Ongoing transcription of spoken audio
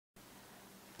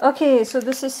Okay, so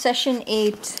this is session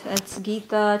 8. It's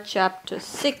Gita chapter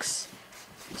 6.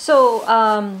 So,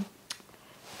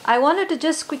 I wanted to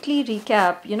just quickly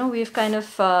recap. We've kind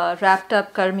of wrapped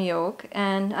up Karma Yoga,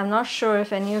 and I'm not sure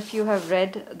if any of you have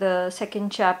read the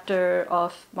second chapter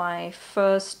of my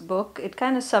first book. It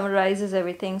kind of summarizes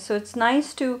everything. So, it's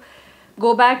nice to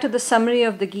go back to the summary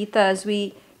of the Gita as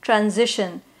we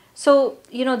transition. So,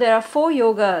 there are 4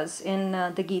 yogas in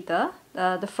the Gita.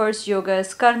 The first yoga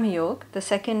is Karma Yoga. The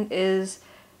second is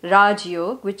Raj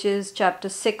Yoga, which is chapter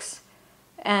 6.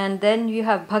 And then you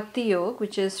have Bhakti Yoga,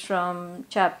 which is from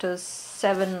chapter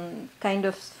 7, kind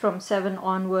of from 7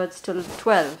 onwards till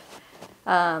 12.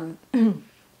 Now,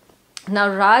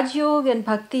 Raj Yoga and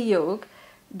Bhakti Yoga,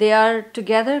 they are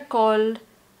together called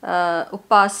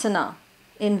Upasana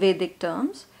in Vedic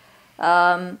terms.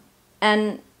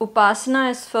 And Upasana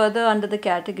is further under the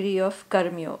category of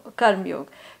Karma Yoga.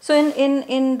 So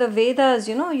in the Vedas,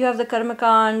 you have the Karma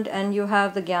Kand and you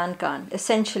have the Gyan Kand,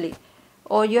 essentially.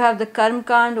 Or you have the Karma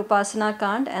Kand, Upasana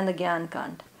Kand and the Gyan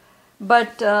Kand.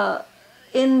 But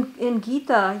in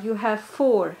Gita, you have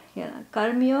 4,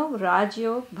 Karma Yoga, Raj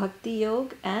Yoga, Bhakti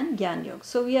Yoga and Gyan Yoga.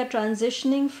 So we are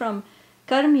transitioning from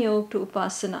Karma Yoga to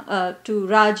Upasana, to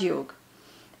Raj Yoga.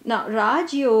 Now,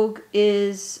 Raj Yoga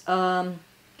is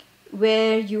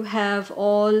where you have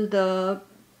all the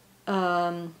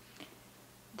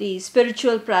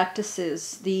spiritual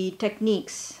practices, the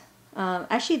techniques.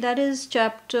 Actually, that is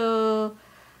chapter.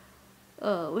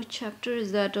 Which chapter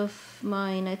is that of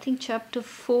mine? I think chapter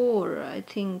 4. I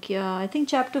think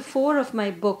chapter 4 of my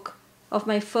book, of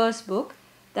my first book,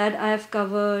 that I have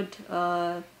covered.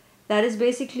 That is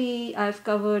basically I've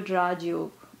covered Raj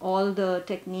Yoga, all the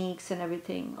techniques and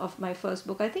everything of my first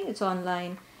book. I think it's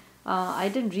online. I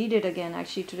didn't read it again.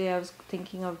 Actually, today I was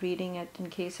thinking of reading it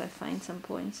in case I find some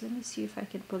points. Let me see if I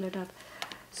can pull it up.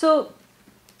 So,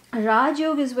 Raj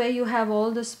Yoga is where you have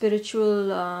all the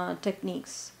spiritual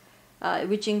techniques,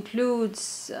 which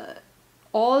includes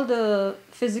all the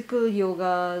physical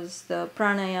yogas, the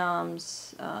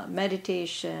pranayams,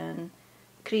 meditation,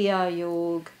 Kriya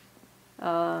Yoga,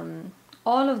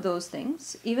 all of those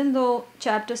things. Even though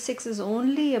chapter 6 is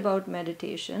only about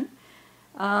meditation,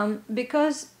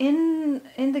 because in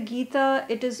the Gita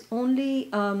it is only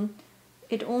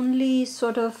it only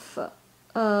sort of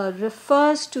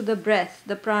refers to the breath,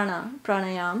 the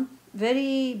pranayam,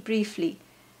 very briefly.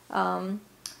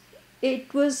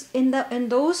 It was in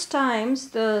those times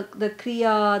the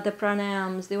kriya, the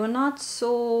pranayams, they were not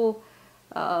so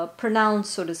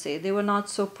pronounced, so to say. They were not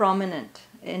so prominent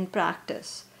in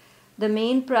practice. The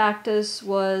main practice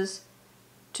was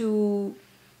to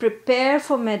prepare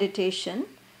for meditation.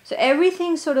 So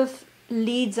everything sort of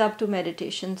leads up to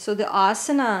meditation. So the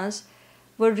asanas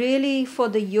were really for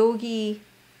the yogi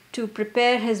to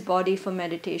prepare his body for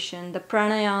meditation. The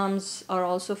pranayams are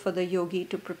also for the yogi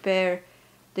to prepare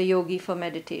the yogi for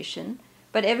meditation.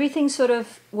 But everything sort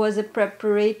of was a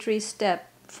preparatory step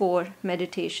for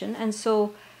meditation. And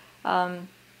so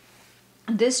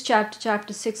this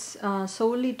chapter 6,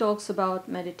 solely talks about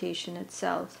meditation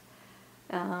itself.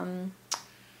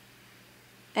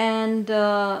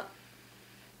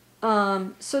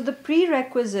 So the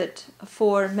prerequisite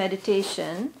for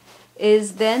meditation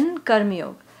is then Karma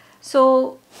Yoga.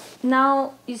 So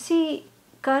now you see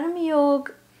Karma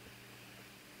Yoga,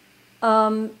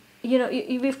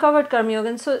 we've covered Karma Yoga,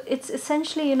 and so it's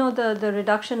essentially the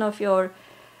reduction of your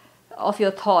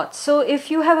thoughts. So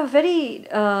if you have a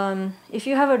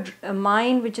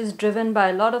mind which is driven by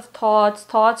a lot of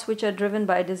thoughts which are driven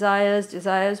by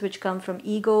desires which come from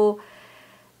ego,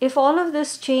 if all of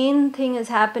this chain thing is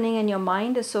happening and your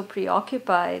mind is so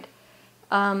preoccupied,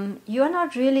 you are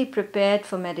not really prepared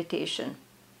for meditation.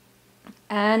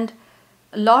 And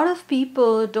a lot of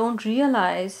people don't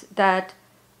realize that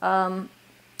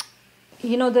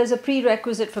there's a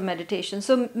prerequisite for meditation.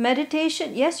 So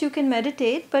meditation, yes, you can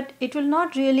meditate, but it will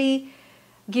not really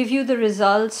give you the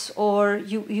results, or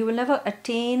you will never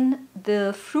attain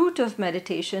the fruit of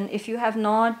meditation if you have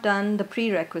not done the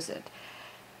prerequisite.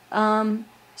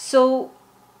 So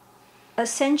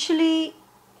essentially,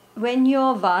 when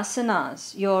your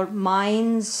vasanas, your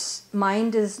mind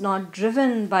is not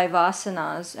driven by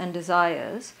vasanas and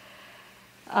desires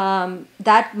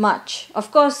that much,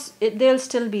 of course they'll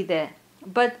still be there.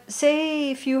 But say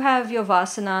if you have your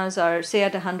vasanas are say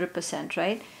at 100%,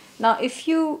 right? Now if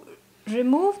you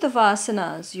remove the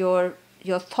vasanas, your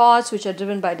thoughts which are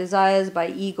driven by desires, by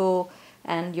ego,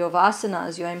 and your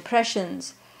vasanas, your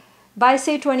impressions, by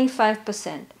say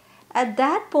 25%, at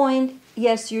that point,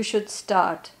 yes, you should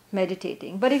start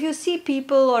meditating. But if you see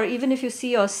people, or even if you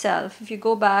see yourself, if you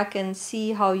go back and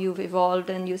see how you've evolved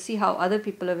and you see how other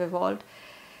people have evolved,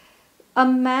 a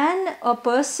man or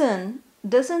person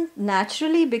doesn't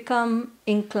naturally become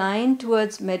inclined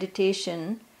towards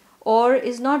meditation or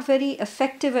is not very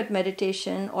effective at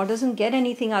meditation or doesn't get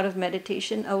anything out of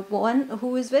meditation, one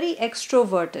who is very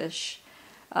extrovertish.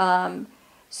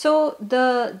 So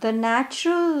the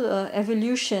natural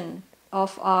evolution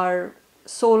of our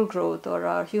soul growth or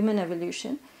our human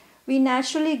evolution, we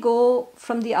naturally go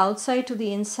from the outside to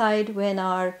the inside when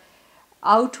our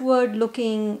outward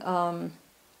looking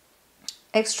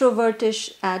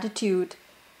extrovertish attitude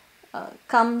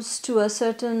comes to a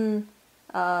certain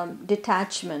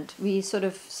detachment. We sort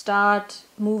of start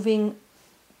moving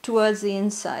towards the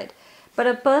inside. But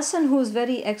a person who's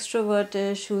very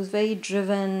extrovertish, who's very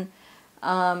driven,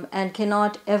 and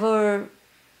cannot ever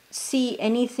see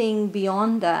anything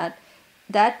beyond that,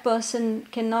 that person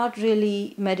cannot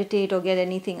really meditate or get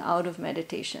anything out of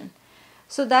meditation.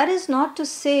 So that is not to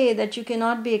say that you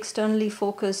cannot be externally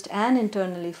focused and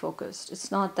internally focused.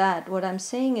 It's not that. What I'm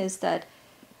saying is that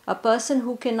a person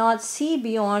who cannot see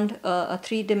beyond a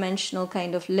three-dimensional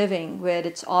kind of living where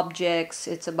it's objects,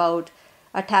 it's about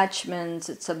attachments,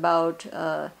 it's about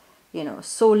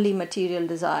solely material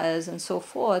desires and so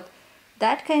forth,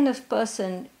 that kind of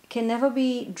person can never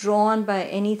be drawn by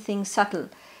anything subtle,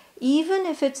 even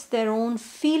if it's their own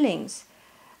feelings.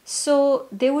 So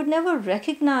they would never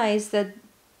recognize that,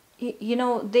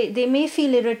 they may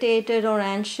feel irritated or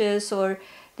anxious, or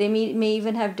they may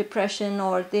even have depression,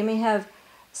 or they may have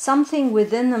something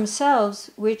within themselves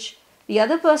which the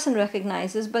other person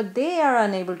recognizes, but they are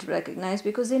unable to recognize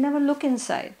because they never look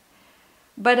inside.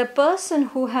 But a person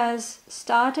who has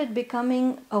started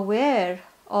becoming aware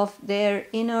of their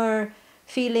inner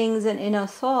feelings and inner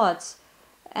thoughts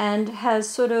and has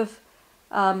sort of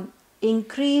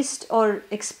increased or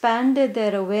expanded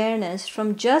their awareness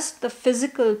from just the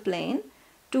physical plane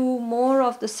to more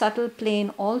of the subtle plane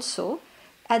also,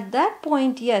 at that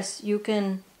point, yes, you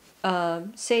can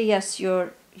say, yes,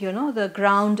 the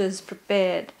ground is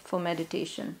prepared for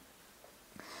meditation.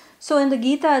 So in the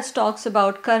Gita, it talks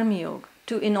about Karma Yoga,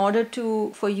 in order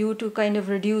for you to kind of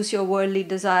reduce your worldly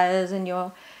desires and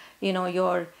your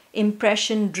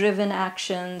impression-driven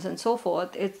actions and so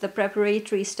forth. It's the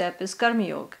preparatory step is Karma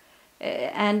Yoga.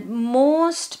 And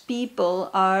most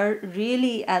people are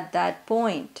really at that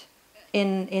point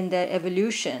in their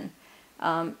evolution,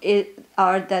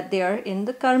 that they are in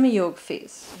the Karma Yoga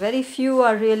phase. Very few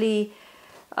are really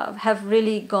have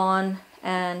really gone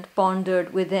and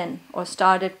pondered within or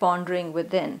started pondering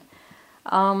within.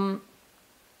 So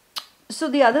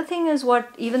the other thing is what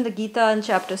even the Gita in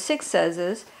chapter 6 says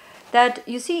is that,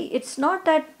 you see, it's not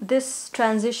that this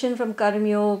transition from Karma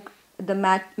Yoga,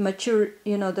 the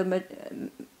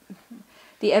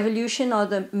evolution or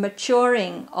the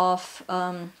maturing of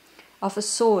a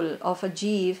soul, of a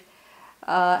jeev,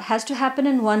 has to happen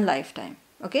in one lifetime.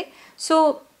 Okay,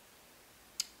 so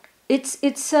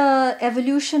it's a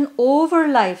evolution over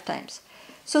lifetimes.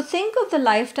 So think of the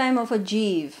lifetime of a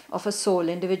jeev, of a soul,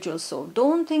 individual soul.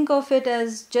 Don't think of it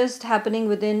as just happening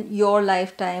within your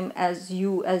lifetime as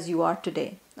you are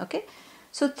today. Okay,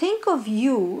 so think of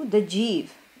you, the jeev,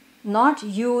 not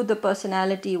you, the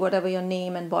personality, whatever your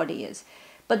name and body is,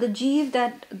 but the jeev,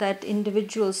 that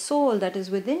individual soul that is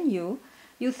within you.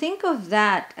 You think of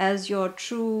that as your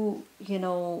true,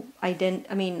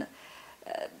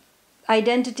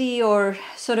 identity, or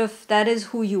sort of that is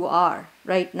who you are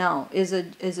right now, is a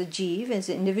jeev, is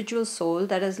an individual soul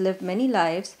that has lived many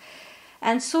lives.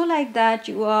 And so like that,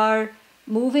 you are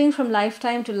moving from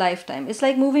lifetime to lifetime. It's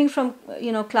like moving from,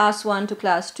 class 1 to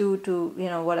class 2 to,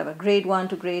 whatever, grade 1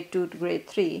 to grade 2 to grade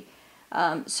 3.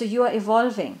 So you are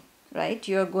evolving, right?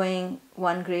 You're going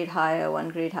one grade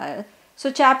higher.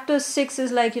 So chapter 6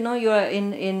 is like, you're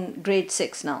in grade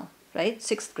 6 now, right?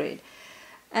 6th grade.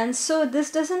 And so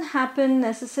this doesn't happen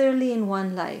necessarily in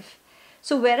one life.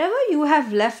 So wherever you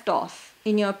have left off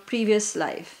in your previous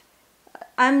life,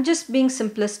 I'm just being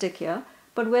simplistic here,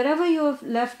 but wherever you have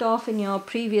left off in your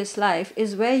previous life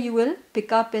is where you will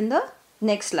pick up in the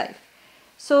next life.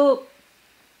 So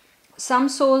some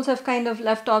souls have kind of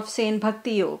left off, say, in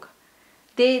Bhakti Yoga.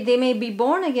 They may be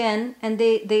born again and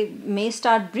they may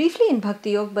start briefly in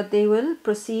Bhakti Yoga, but they will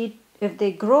proceed, if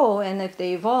they grow and if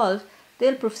they evolve,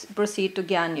 they'll proceed to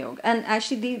Dhyan Yog. And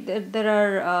actually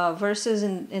there are verses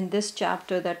in this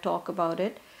chapter that talk about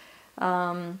it.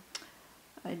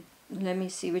 Let me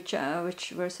see which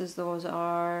verses those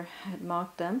are. I had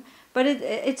marked them. But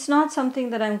it's not something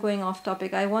that I'm going off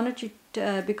topic. I wanted you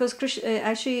to, because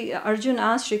actually Arjun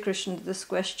asked Sri Krishna this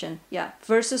question. Yeah,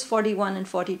 verses 41 and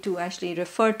 42 actually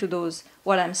refer to those,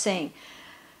 what I'm saying.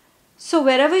 So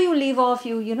wherever you leave off,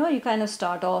 you kind of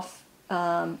start off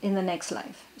in the next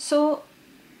life. So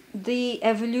the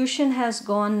evolution has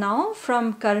gone now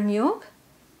from Karma Yoga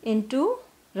into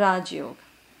Raj Yoga.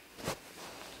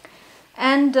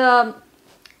 And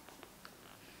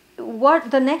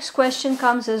what the next question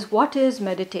comes is, what is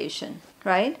meditation,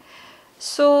 right?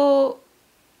 So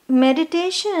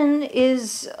meditation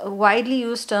is a widely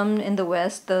used term in the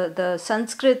West. The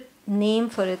Sanskrit name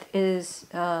for it is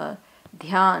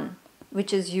Dhyan,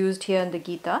 which is used here in the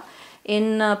Gita.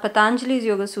 In Patanjali's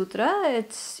Yoga Sutra,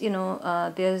 it's,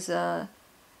 there's Dhara,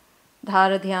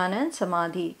 Dhyana and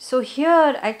Samadhi. So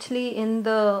here actually in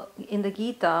the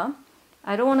Gita,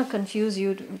 I don't want to confuse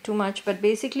you too much, but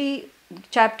basically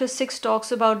chapter 6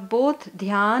 talks about both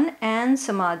Dhyan and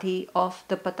Samadhi of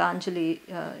the Patanjali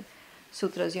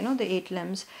sutras, the 8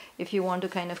 limbs, if you want to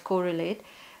kind of correlate.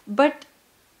 But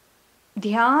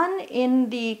Dhyan in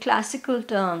the classical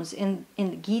terms in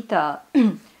Gita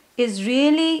is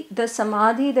really the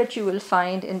Samadhi that you will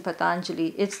find in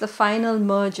Patanjali. It's the final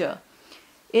merger.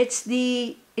 It's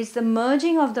the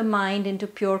merging of the mind into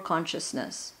pure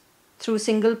consciousness through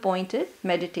single-pointed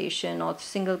meditation or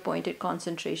single-pointed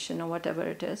concentration or whatever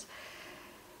it is.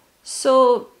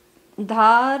 So,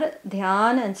 Dhar,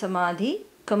 Dhyan and Samadhi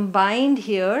combined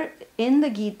here in the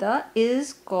Gita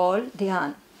is called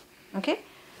Dhyan. Okay?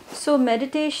 So,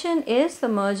 meditation is the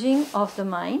merging of the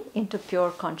mind into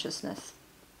pure consciousness.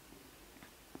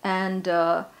 And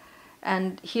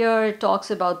here it talks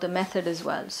about the method as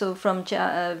well. So, from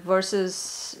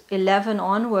verses 11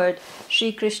 onward,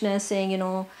 Sri Krishna is saying,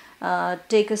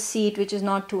 take a seat which is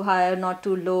not too high or not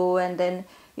too low, and then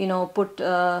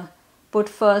put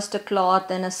first a cloth,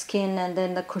 then a skin, and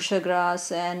then the kusha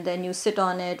grass, and then you sit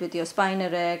on it with your spine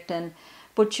erect and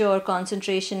put your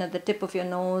concentration at the tip of your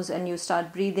nose, and you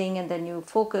start breathing, and then you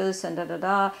focus, and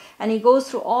and he goes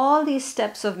through all these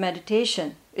steps of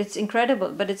meditation. It's incredible,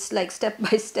 but it's like step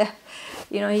by step.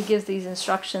 He gives these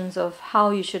instructions of how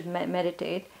you should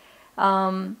meditate.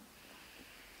 And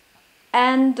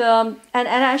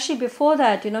actually before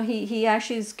that, he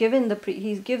actually is given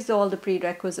he gives all the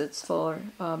prerequisites for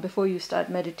before you start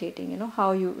meditating.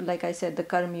 How you, like I said, the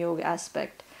Karma Yoga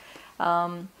aspect.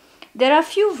 There are a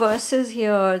few verses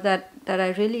here that I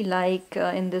really like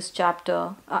in this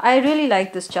chapter. I really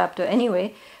like this chapter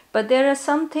anyway, but there are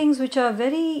some things which are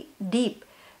very deep.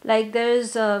 Like there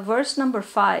is verse number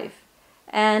 5,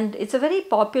 and it's a very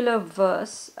popular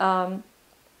verse.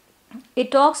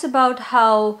 It talks about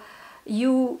how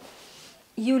you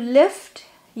lift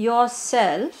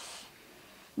yourself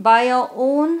by your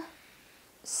own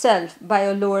self, by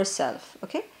your lower self,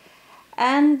 okay?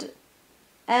 And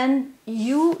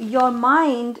your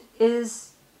mind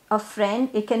is a friend.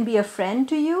 It can be a friend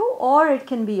to you, or it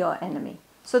can be your enemy.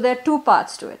 So there are two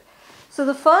parts to it. So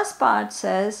the first part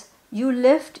says you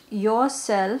lift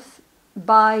yourself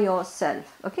by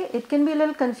yourself, okay? It can be a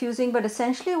little confusing, but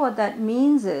essentially what that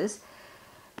means is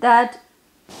that,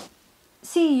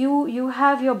 see, you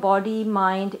have your body,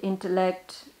 mind,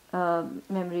 intellect,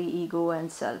 memory, ego,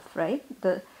 and self, right?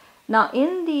 Now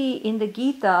in the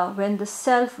Gita, when the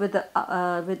self with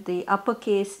the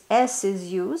uppercase S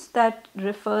is used, that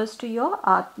refers to your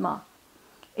Atma.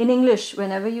 In English,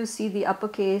 whenever you see the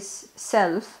uppercase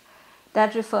self,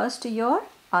 that refers to your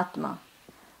Atma.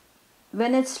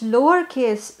 When it's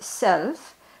lowercase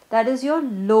self, that is your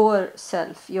lower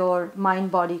self, your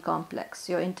mind-body complex,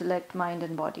 your intellect, mind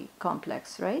and body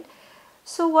complex, right?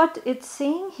 So what it's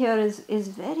saying here is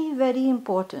very, very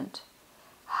important.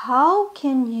 How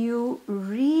can you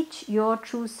reach your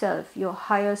true self, your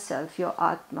higher self, your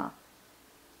Atma?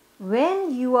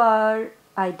 When you are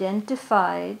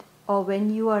identified or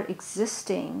when you are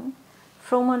existing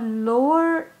from a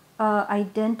lower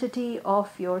identity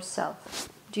of yourself.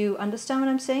 Do you understand what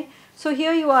I'm saying? So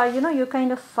here you are, you're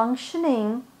kind of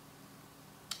functioning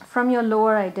from your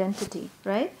lower identity,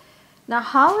 right? Now,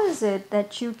 how is it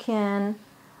that you can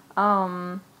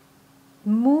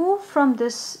move from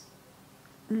this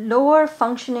lower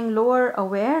functioning, lower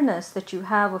awareness that you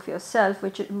have of yourself,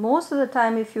 which most of the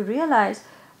time, if you realize,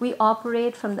 we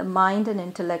operate from the mind and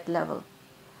intellect level.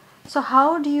 So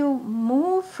how do you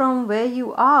move from where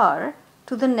you are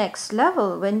to the next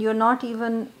level when you're not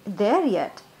even there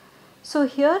yet? So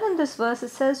here in this verse it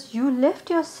says you lift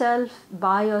yourself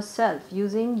by yourself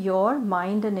using your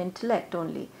mind and intellect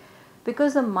only.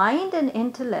 Because the mind and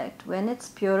intellect, when it's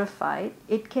purified,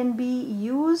 it can be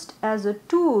used as a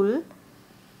tool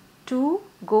to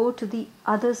go to the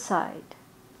other side.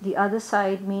 The other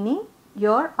side meaning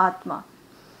your Atma.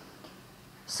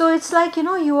 So it's like,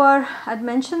 I'd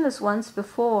mentioned this once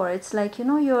before, it's like,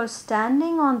 you're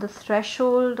standing on the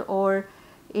threshold or,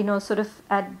 sort of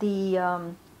at the,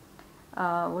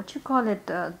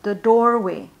 the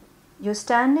doorway, You're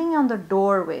standing on the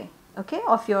doorway, okay,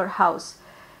 of your house.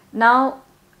 Now,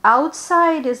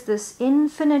 outside is this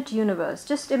infinite universe.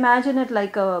 Just imagine it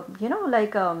like a,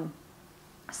 like a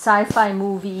sci-fi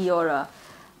movie or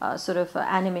a sort of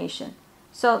animation.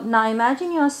 So now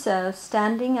imagine yourself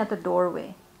standing at the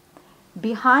doorway.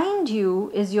 Behind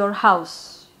you is your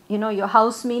house. Your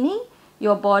house meaning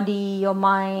your body, your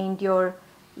mind, your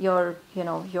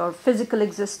physical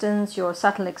existence, your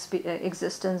subtle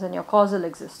existence, and your causal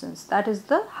existence. That is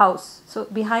the house. So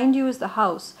behind you is the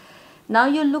house. Now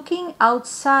you're looking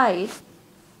outside,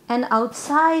 and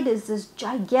outside is this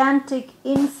gigantic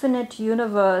infinite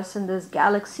universe, and there's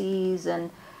galaxies,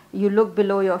 and you look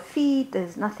below your feet,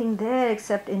 there's nothing there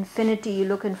except infinity. You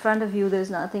look in front of you, there's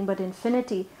nothing but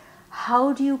infinity.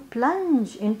 How do you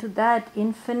plunge into that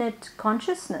infinite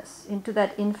consciousness, into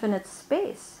that infinite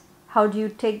space? How do you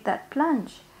take that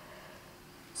plunge?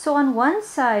 So on one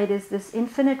side is this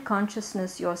infinite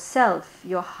consciousness, yourself,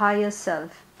 your higher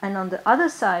self, and on the other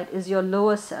side is your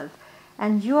lower self,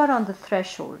 and you are on the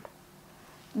threshold.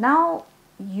 Now,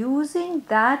 using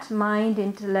that mind,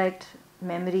 intellect,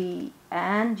 memory,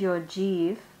 and your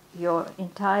jeev, your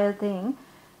entire thing,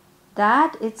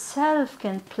 that itself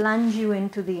can plunge you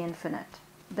into the infinite.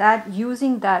 That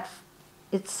using that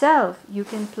itself, you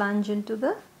can plunge into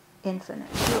the infinite.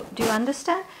 Do you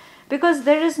understand? Because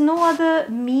there is no other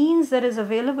means that is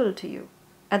available to you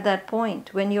at that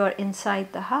point when you are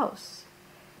inside the house.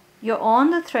 You're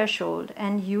on the threshold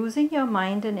and using your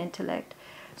mind and intellect.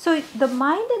 So the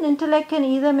mind and intellect can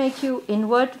either make you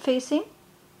inward facing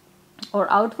or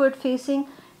outward facing.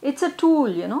 It's a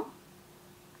tool,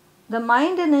 The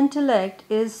mind and intellect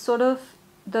is sort of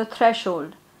the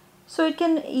threshold. So it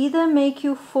can either make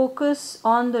you focus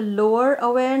on the lower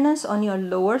awareness, on your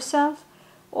lower self,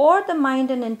 or the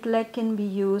mind and intellect can be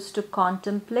used to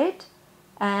contemplate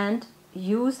and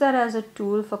use that as a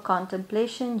tool for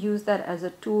contemplation, use that as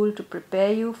a tool to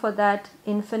prepare you for that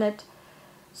infinite.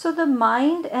 So the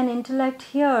mind and intellect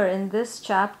here in this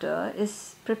chapter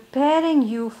is preparing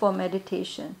you for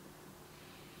meditation.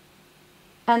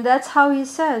 And that's how he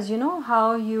says,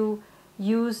 how you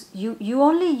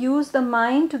only use the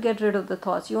mind to get rid of the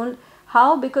thoughts.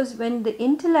 How? Because when the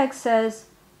intellect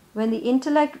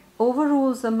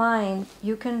overrules the mind,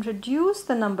 you can reduce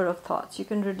the number of thoughts, you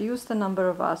can reduce the number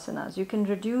of asanas, you can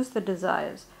reduce the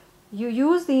desires. You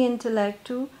use the intellect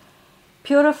to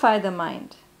purify the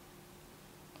mind.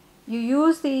 You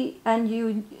use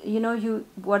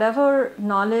whatever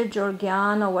knowledge or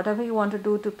gyan or whatever you want to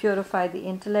do to purify the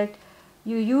intellect,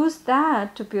 you use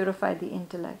that to purify the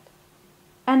intellect.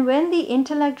 And when the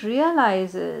intellect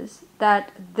realizes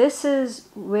that this is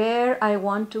where I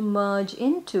want to merge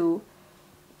into,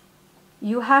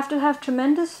 you have to have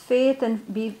tremendous faith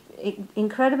and be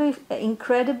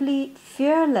incredibly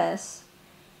fearless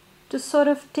to sort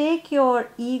of take your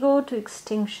ego to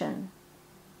extinction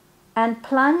and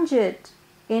plunge it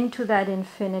into that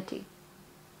infinity.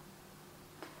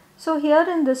 So here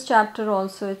in this chapter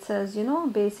also it says,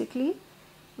 basically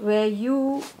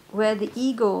where the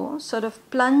ego sort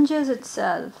of plunges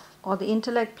itself, or the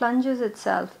intellect plunges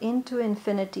itself into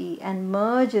infinity and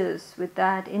merges with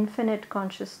that infinite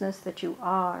consciousness that you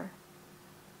are.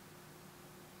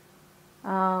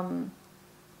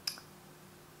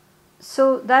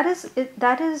 So that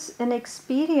is an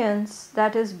experience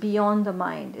that is beyond the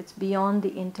mind. It's beyond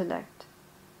the intellect.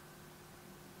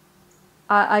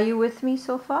 Are you with me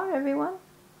so far, everyone?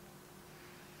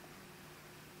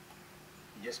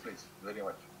 Yes, please. Very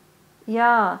much.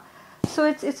 Yeah. So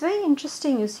it's very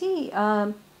interesting. You see,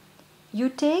 you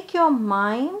take your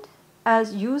mind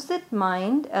use that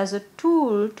mind as a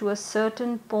tool to a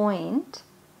certain point,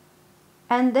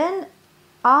 and then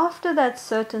after that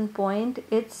certain point,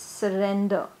 it's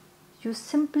surrender. You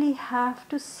simply have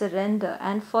to surrender,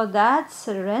 and for that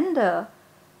surrender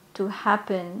to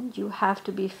happen, you have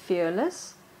to be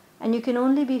fearless, and you can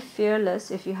only be fearless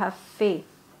if you have faith.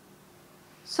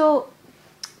 So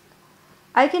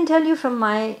I can tell you from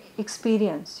my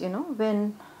experience,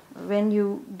 when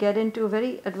you get into a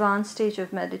very advanced stage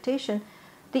of meditation,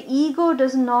 the ego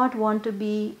does not want to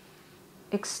be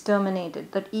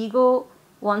exterminated. That ego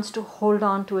wants to hold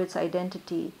on to its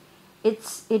identity.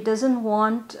 It doesn't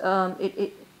want,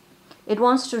 it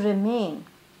wants to remain.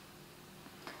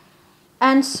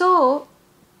 And so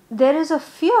there is a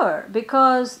fear,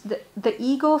 because the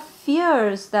ego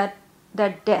fears that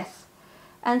death.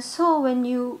 And so when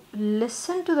you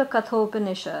listen to the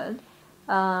Kathopanishad,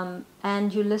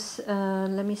 and you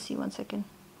listen, let me see one second.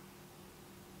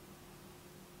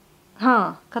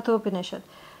 Kathopanishad.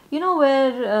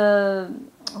 Where,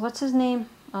 what's his name?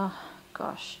 Oh,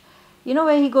 gosh.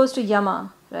 Where he goes to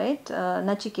Yama, right?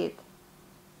 Nachiket.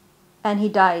 and he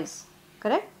dies,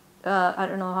 correct? I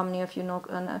don't know how many of you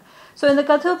know. So in the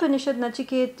Katha Upanishad,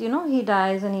 Nachiket, he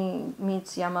dies and he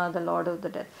meets Yama, the Lord of the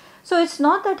Dead. So it's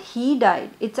not that he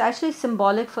died, it's actually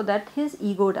symbolic for that his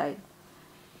ego died.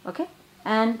 Okay?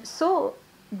 And so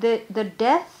the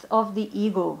death of the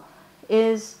ego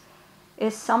is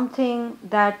something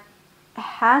that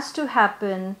has to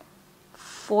happen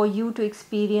for you to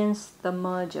experience the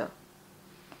merger.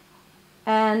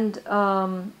 And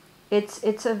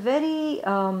it's a very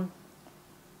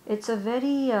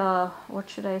what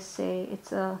should I say?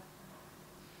 It's a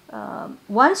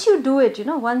once you do it,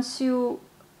 once you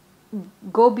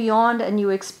go beyond and you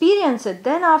experience it,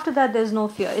 then after that there's no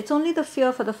fear. It's only the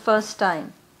fear for the first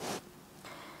time.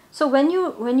 So when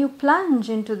you plunge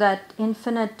into that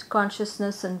infinite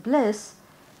consciousness and bliss,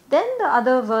 then the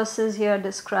other verses here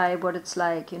describe what it's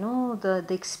like, the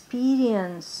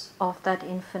experience of that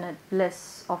infinite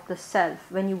bliss of the self.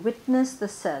 When you witness the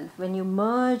self, when you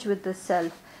merge with the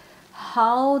self,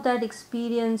 how that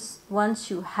experience, once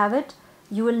you have it,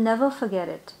 you will never forget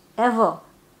it, ever.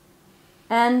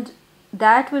 And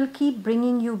that will keep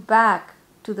bringing you back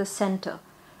to the center.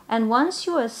 And once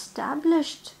you are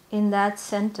established in that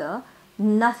center,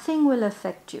 nothing will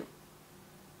affect you.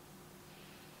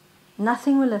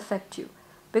 Nothing will affect you.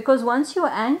 Because once you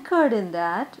are anchored in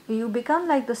that, you become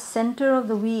like the center of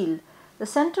the wheel. The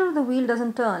center of the wheel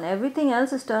doesn't turn. Everything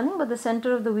else is turning, but the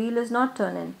center of the wheel is not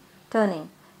turning.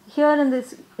 Here in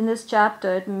this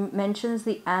chapter, it mentions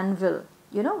the anvil.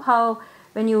 You know how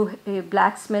when a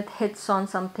blacksmith hits on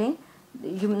something,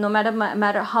 no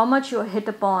matter how much you're hit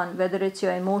upon, whether it's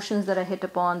your emotions that are hit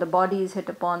upon, the body is hit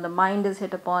upon, the mind is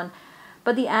hit upon,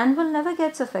 but the anvil never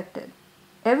gets affected.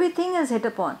 Everything is hit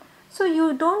upon. So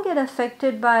you don't get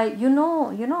affected by,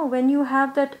 when you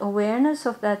have that awareness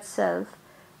of that self,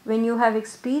 when you have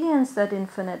experienced that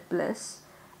infinite bliss,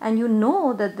 and you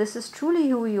know that this is truly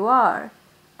who you are,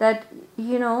 that,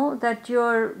 that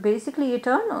you're basically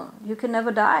eternal, you can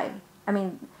never die.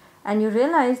 And you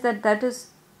realize that that is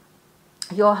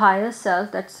your higher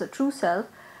self, that's the true self,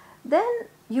 then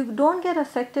you don't get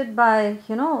affected by,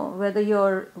 whether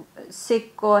you're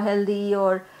sick or healthy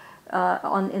or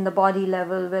in the body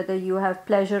level, whether you have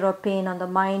pleasure or pain on the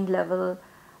mind level.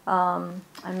 I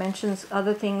mentioned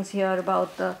other things here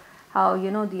about how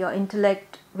your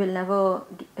intellect will never,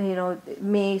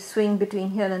 may swing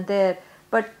between here and there,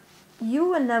 but you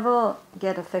will never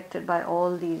get affected by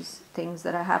all these things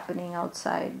that are happening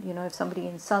outside. If somebody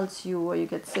insults you or you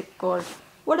get sick or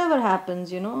whatever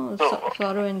happens,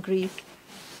 sorrow and grief.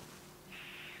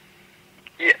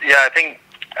 Yeah, I think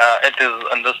it is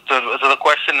understood. So the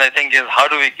question, I think, is how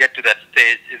do we get to that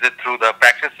stage? Is it through the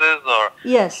practices or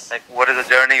yes, like what is the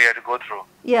journey we have to go through?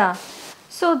 Yeah.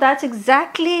 So that's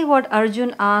exactly what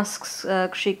Arjun asks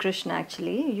Shri Krishna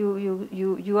actually.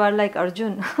 You are like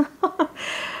Arjun.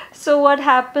 So what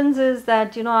happens is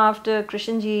that, after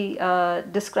Krishnji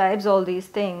describes all these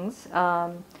things,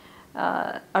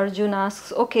 Arjun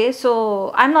asks, okay,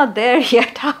 so I'm not there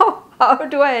yet. How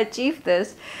do I achieve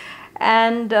this?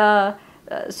 And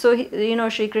so,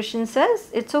 Shri Krishna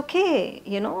says, it's okay,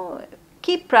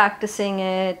 keep practicing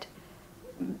it,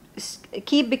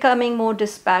 keep becoming more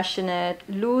dispassionate,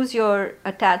 lose your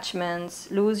attachments,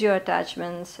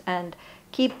 and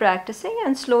keep practicing,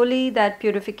 and slowly that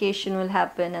purification will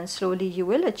happen and slowly you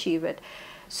will achieve it.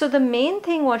 So the main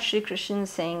thing what Shri Krishna is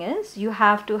saying is you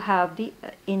have to have the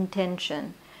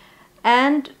intention.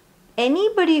 And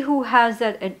anybody who has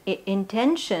that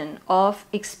intention of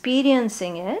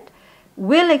experiencing it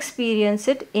will experience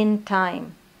it in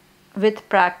time with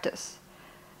practice.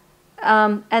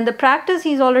 And the practice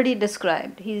he's already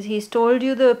described. He's told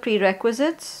you the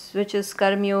prerequisites, which is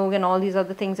Karma Yoga and all these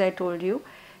other things I told you.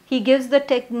 He gives the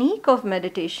technique of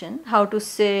meditation, how to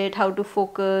sit, how to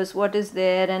focus, what is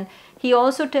there, and he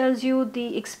also tells you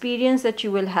the experience that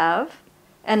you will have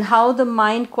and how the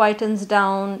mind quietens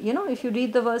down. If you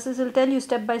read the verses, he'll tell you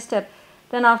step by step.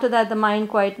 Then after that, the mind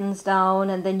quietens down,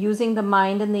 and then using the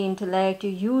mind and the intellect, you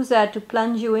use that to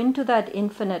plunge you into that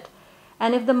infinite.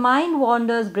 And if the mind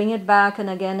wanders, bring it back and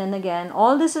again and again.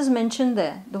 All this is mentioned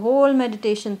there. The whole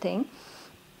meditation thing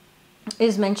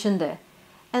is mentioned there.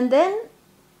 And then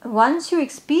once you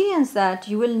experience that,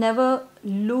 you will never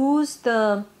lose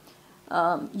that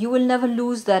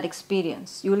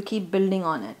experience. You will keep building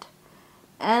on it.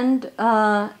 And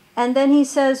then he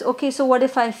says, okay, so what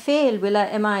if I fail?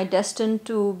 Am I destined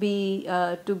to be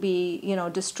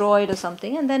destroyed or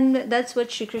something? And then that's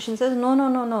what Shri Krishna says,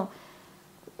 no.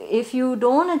 If you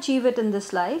don't achieve it in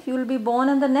this life, you will be born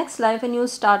in the next life and you'll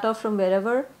start off from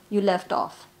wherever you left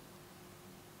off.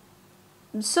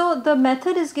 So the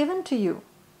method is given to you.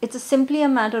 It's simply a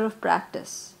matter of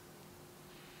practice.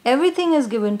 Everything is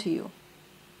given to you.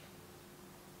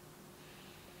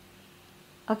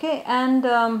 Okay, and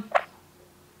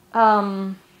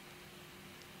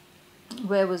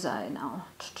where was I now?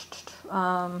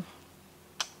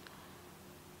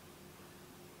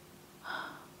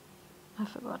 I've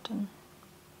forgotten.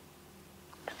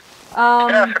 Can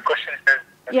I ask a question here?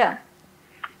 Yeah.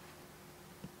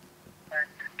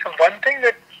 So one thing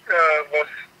that was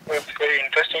very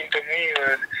interesting to me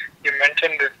was you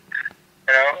mentioned that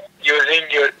using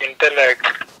your intellect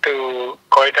to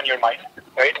quieten your mind,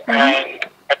 right? And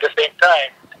at the same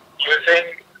time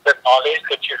using the knowledge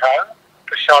that you have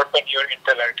to sharpen your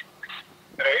intellect,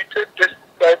 right? So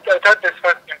I thought this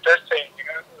was interesting,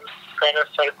 kind of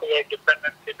circular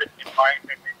dependency between mind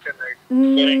and intellect.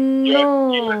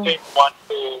 No. You're using one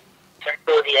to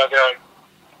improve the other.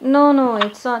 No,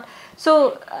 it's not.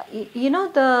 So, if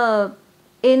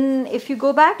you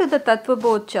go back to the Tattva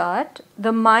Bodh chart,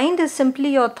 the mind is simply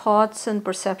your thoughts and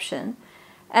perception,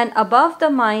 and above the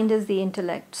mind is the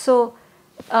intellect. So,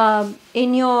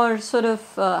 in your sort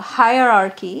of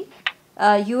hierarchy,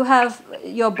 you have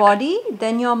your body,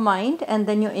 then your mind, and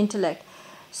then your intellect.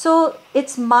 So,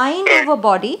 it's mind over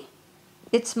body,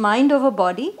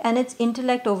 and it's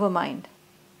intellect over mind.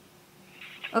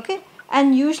 Okay?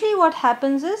 And usually what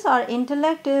happens is our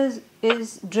intellect is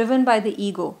driven by the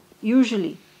ego,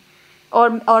 usually,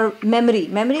 or memory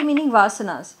meaning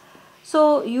vasanas.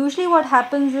 So usually what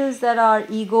happens is that our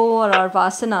ego or our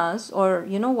vasanas, or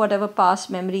whatever past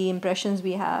memory impressions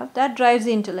we have, that drives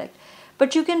the intellect.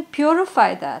 But you can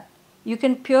purify that. You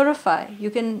can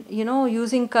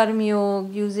using Karma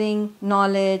Yoga, using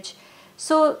knowledge.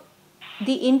 So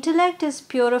the intellect is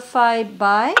purified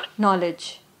by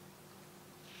knowledge.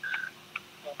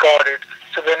 Got it.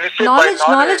 So when you say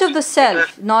knowledge of the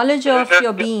self, knowledge of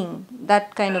your being,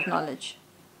 that kind of knowledge.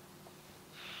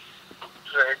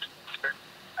 Right.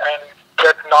 And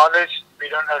that knowledge, we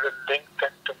don't have to link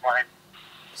that to mind.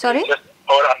 Sorry? It's just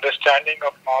our understanding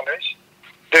of knowledge.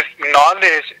 This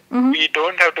knowledge, we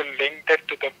don't have to link that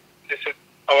to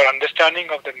our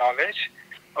understanding of the knowledge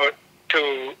or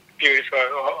to purify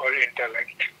our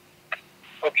intellect.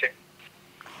 Okay.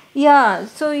 Yeah,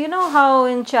 so you know how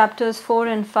in chapters 4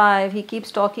 and 5 he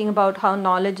keeps talking about how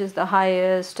knowledge is the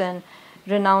highest and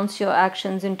renounce your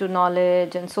actions into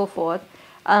knowledge and so forth.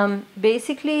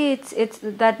 Basically, it's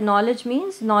that knowledge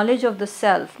means knowledge of the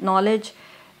self. Knowledge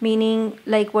meaning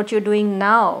like what you're doing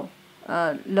now,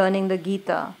 learning the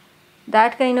Gita.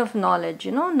 That kind of knowledge,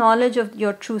 knowledge of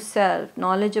your true self,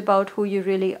 knowledge about who you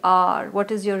really are,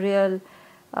 what is your real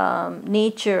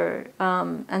nature,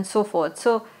 and so forth.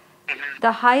 So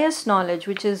the highest knowledge,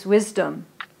 which is wisdom,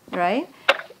 right,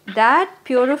 that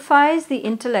purifies the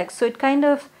intellect. So it kind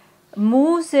of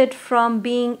moves it from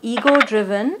being ego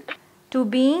driven to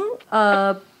being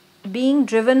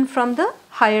driven from the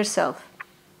higher self.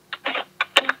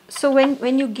 So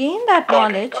when you gain that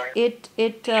knowledge,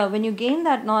 when you gain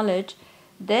that knowledge,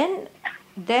 then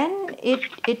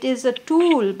it is a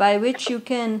tool by which you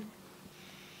can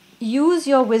use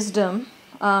your wisdom.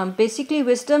 Basically,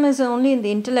 wisdom is only in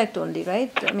the intellect only,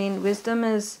 right? I mean, wisdom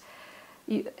is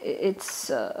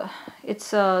it's a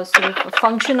sort of a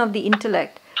function of the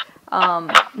intellect.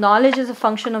 Knowledge is a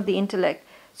function of the intellect.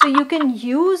 So you can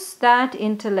use that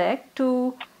intellect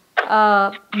to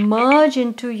merge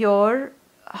into your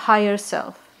higher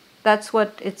self. That's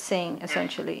what it's saying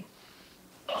essentially.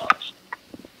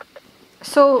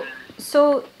 So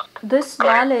this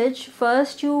knowledge,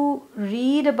 first you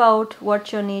read about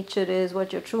what your nature is,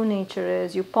 what your true nature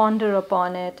is, you ponder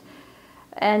upon it,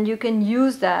 and you can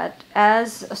use that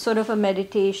as a sort of a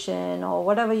meditation or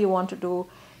whatever you want to do.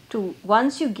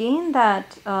 Once you gain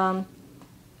that,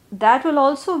 that will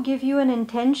also give you an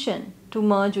intention to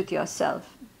merge with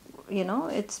yourself.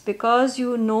 It's because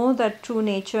you know that true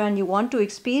nature and you want to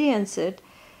experience it.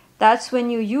 That's when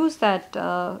you use that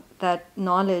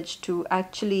knowledge to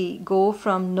actually go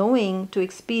from knowing to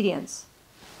experience.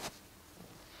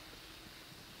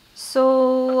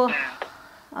 So,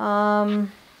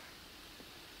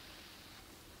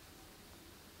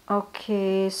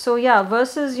 okay. So yeah,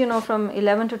 verses from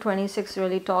 11 to 26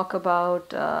 really talk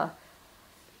about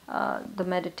the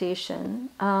meditation.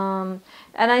 And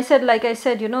like I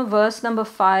said, verse number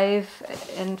 5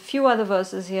 and few other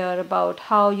verses here about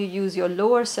how you use your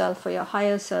lower self for your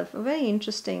higher self are very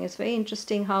interesting. It's very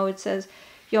interesting how it says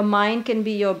your mind can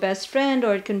be your best friend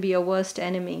or it can be your worst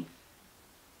enemy.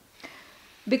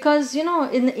 Because,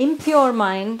 an impure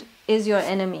mind is your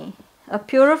enemy. A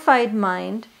purified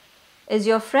mind is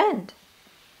your friend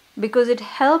because it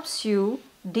helps you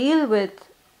deal with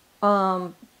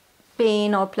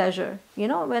pain or pleasure.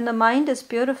 When the mind is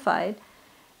purified,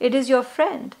 It is your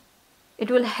friend. It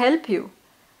will help you.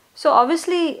 So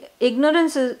obviously,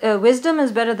 wisdom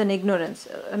is better than ignorance.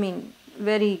 I mean,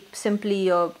 very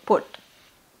simply put.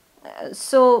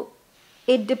 So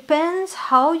it depends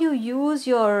how you use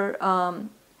your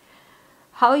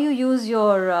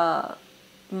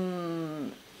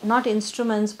not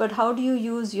instruments, but how do you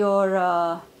use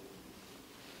your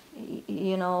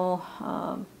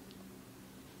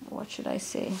what should I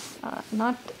say?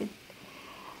 Not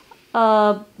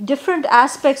different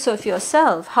aspects of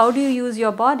yourself. How do you use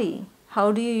your body?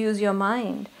 How do you use your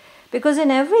mind? Because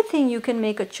in everything you can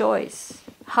make a choice.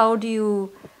 How do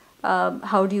you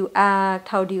act?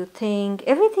 How do you think?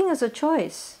 Everything is a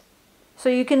choice. So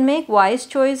you can make wise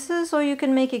choices or you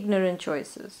can make ignorant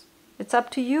choices. It's up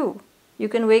to you. You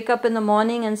can wake up in the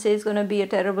morning and say it's going to be a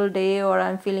terrible day, or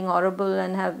I'm feeling horrible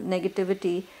and have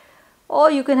negativity. Or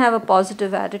you can have a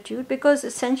positive attitude, because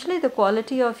essentially the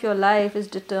quality of your life is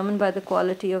determined by the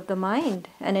quality of the mind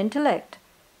and intellect.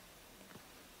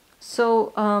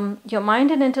 So your mind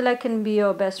and intellect can be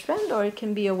your best friend or it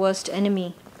can be your worst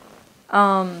enemy.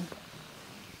 Question: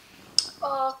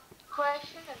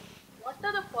 what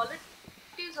are the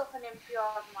qualities of an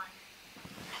impure mind?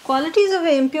 Qualities of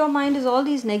an impure mind is all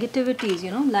these negativities,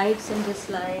 likes and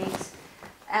dislikes,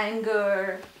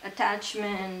 anger,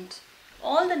 attachment,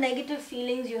 all the negative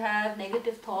feelings you have,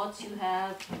 negative thoughts you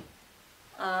have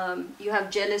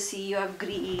jealousy, you have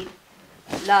greed,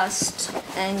 lust,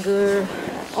 anger,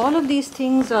 all of these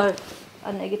things are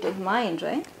a negative mind,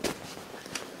 right?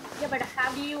 Yeah, but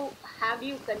how do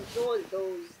you control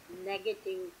those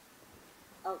negative,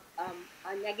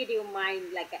 a negative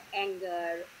mind like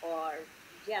anger or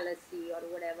jealousy or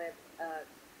whatever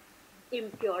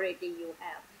impurity you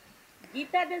have?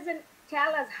 Gita doesn't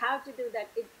tell us how to do that.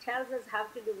 It tells us how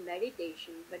to do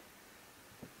meditation, but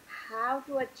how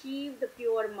to achieve the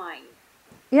pure mind.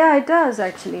 Yeah, it does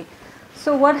actually.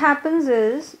 So what happens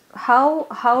is,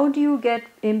 how do you get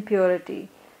impurity?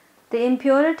 The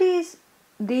impurities,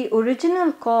 the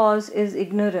original cause is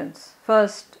ignorance.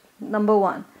 First, number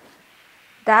one.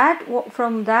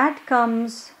 From that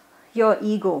comes your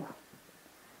ego.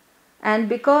 And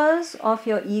because of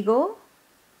your ego,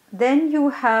 then you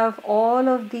have all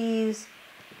of these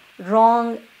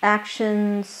wrong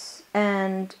actions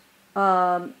and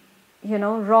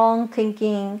wrong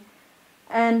thinking.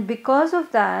 And because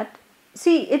of that,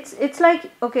 see, it's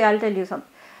like, okay, I'll tell you something.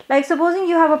 Like supposing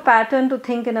you have a pattern to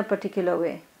think in a particular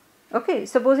way. Okay,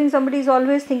 supposing somebody is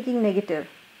always thinking negative.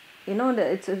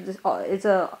 It's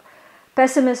a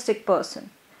pessimistic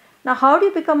person. Now, how do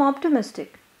you become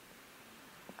optimistic?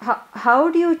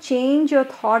 How do you change your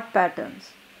thought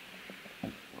patterns?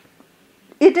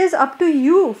 It is up to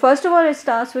you. First of all, it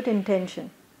starts with intention.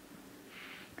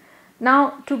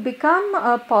 Now, to become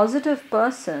a positive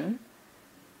person,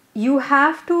 you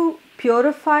have to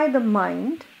purify the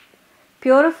mind.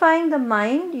 Purifying the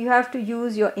mind, you have to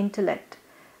use your intellect.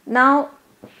 Now,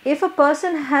 if a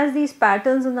person has these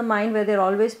patterns in the mind where they're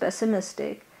always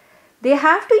pessimistic, they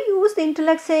have to use the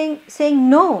intellect saying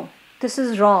no, this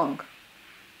is wrong.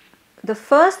 The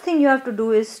first thing you have to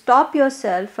do is stop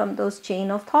yourself from those chain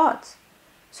of thoughts.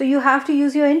 So you have to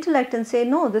use your intellect and say,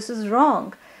 no, this is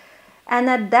wrong. And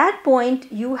at that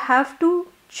point, you have to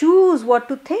choose what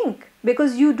to think,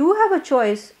 because you do have a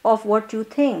choice of what you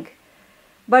think.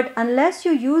 But unless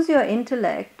you use your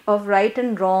intellect of right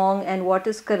and wrong and what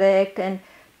is correct, and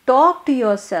talk to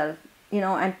yourself,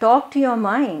 and talk to your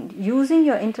mind using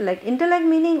your intellect. Intellect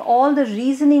meaning all the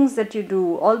reasonings that you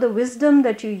do, all the wisdom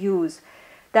that you use.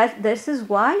 That this is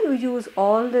why you use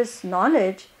all this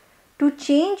knowledge to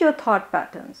change your thought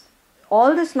patterns.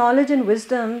 All this knowledge and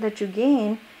wisdom that you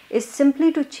gain is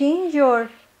simply to change your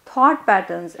thought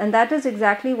patterns, and that is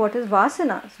exactly what is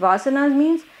vasanas. Vasanas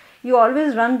means you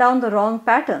always run down the wrong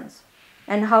patterns.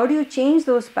 And how do you change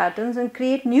those patterns and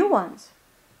create new ones?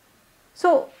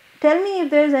 So tell me if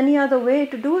there is any other way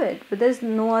to do it, but there is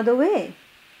no other way.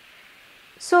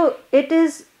 So it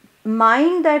is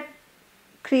mind that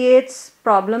creates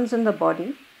problems in the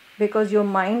body, because your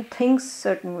mind thinks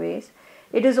certain ways.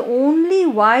 It is only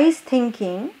wise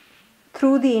thinking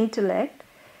through the intellect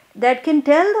that can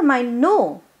tell the mind,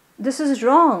 no, this is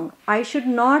wrong. I should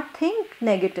not think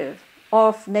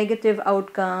of negative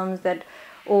outcomes, that,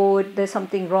 oh, there's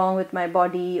something wrong with my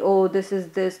body, oh, this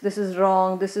is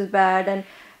wrong, this is bad, and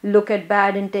look at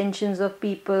bad intentions of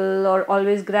people, or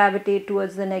always gravitate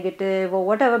towards the negative or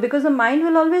whatever, because the mind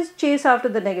will always chase after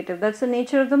the negative. That's the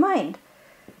nature of the mind.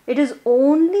 It is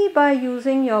only by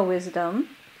using your wisdom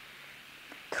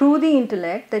through the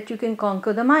intellect that you can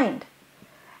conquer the mind.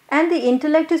 And the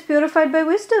intellect is purified by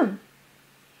wisdom,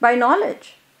 by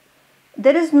knowledge.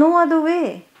 There is no other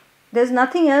way. There's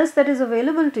nothing else that is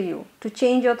available to you to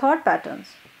change your thought patterns.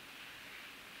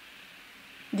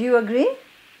 Do you agree?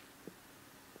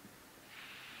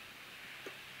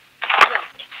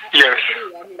 Yes, I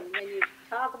agree. I mean, when you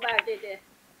talk about it,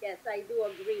 yes, I do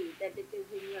agree that it is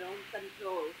in your own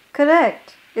control.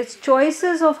 Correct. It's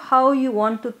choices of how you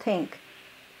want to think.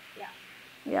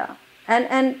 Yeah.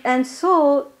 And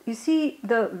so you see,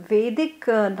 the Vedic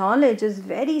knowledge is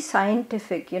very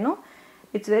scientific,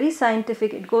 it's very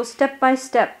scientific. It goes step by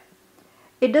step.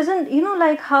 It doesn't,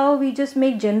 like how we just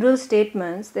make general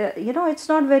statements. It's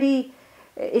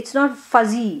not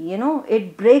fuzzy,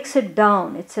 it breaks it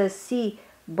down. It says, see,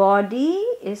 body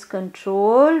is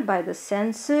controlled by the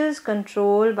senses,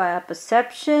 controlled by our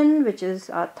perception, which is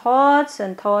our thoughts,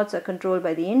 and thoughts are controlled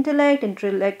by the intellect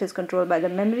is controlled by the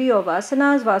memory of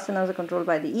vasanas are controlled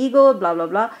by the ego, blah blah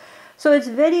blah. So it's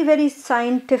very, very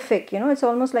scientific, it's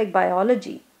almost like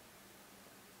biology.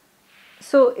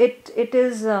 So it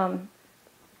is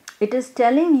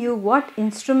telling you what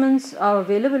instruments are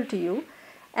available to you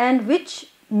and which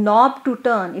knob to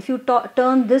turn. If you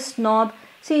turn this knob,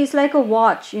 see, it's like a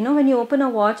watch. When you open a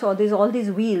watch, there's all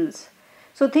these wheels.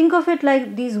 So think of it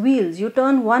like these wheels. You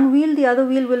turn one wheel, the other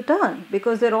wheel will turn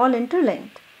because they're all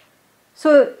interlinked.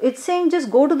 So it's saying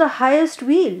just go to the highest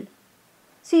wheel.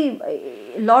 See,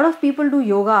 a lot of people do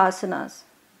yoga asanas.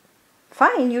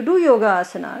 Fine, you do yoga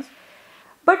asanas.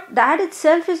 But that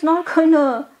itself is not going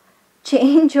to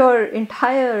change your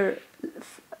entire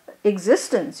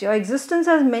existence. Your existence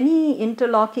has many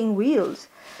interlocking wheels.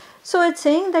 So it's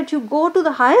saying that you go to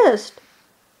the highest,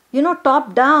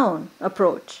 top down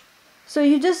approach. So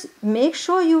you just make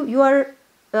sure you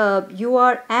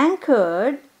are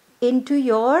anchored into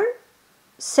your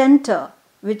center,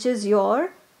 which is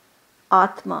your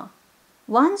Atma.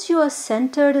 Once you are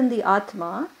centered in the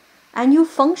Atma and you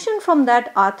function from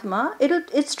that Atma,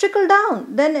 it's trickle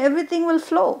down. Then everything will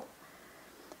flow.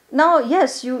 Now,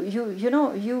 yes,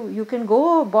 you can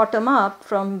go bottom up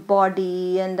from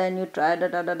body and then you try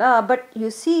but you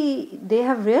see, they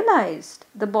have realized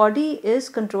the body is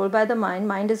controlled by the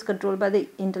mind is controlled by the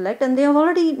intellect, and they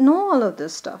already know all of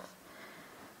this stuff.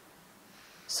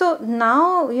 So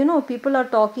now, people are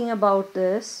talking about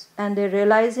this and they're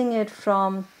realizing it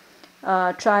from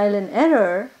trial and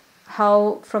error,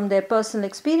 how from their personal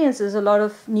experiences, a lot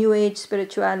of new age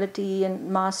spirituality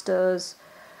and masters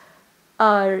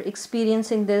are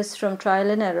experiencing this from trial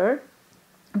and error.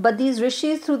 But these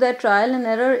rishis, through their trial and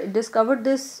error, discovered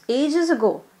this ages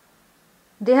ago.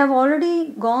 They have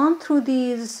already gone through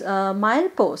these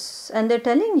mileposts and they're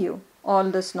telling you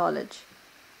all this knowledge.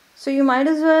 So you might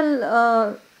as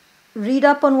well read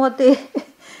up on what they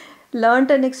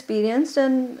learnt and experienced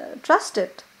and trust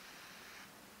it.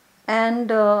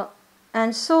 And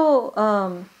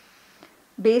so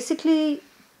basically,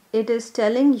 it is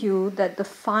telling you that the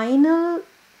final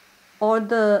or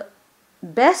the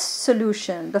best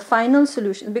solution, the final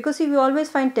solution, because see, we always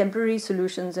find temporary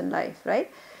solutions in life,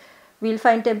 right? We'll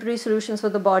find temporary solutions for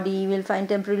the body, we'll find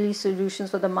temporary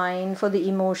solutions for the mind, for the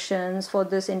emotions, for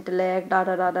this intellect,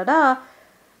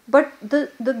 But the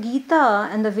Gita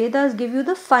and the Vedas give you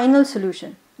the final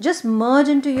solution. Just merge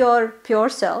into your pure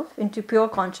self, into pure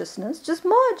consciousness, just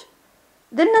merge.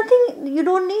 Then nothing, you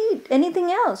don't need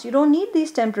anything else. You don't need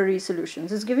these temporary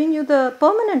solutions. It's giving you the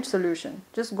permanent solution.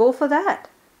 Just go for that.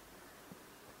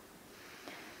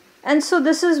 And so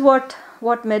this is what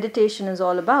meditation is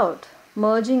all about.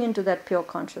 Merging into that pure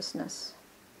consciousness.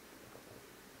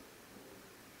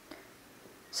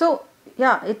 So,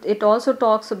 yeah, it also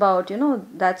talks about,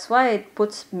 that's why it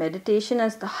puts meditation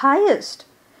as the highest.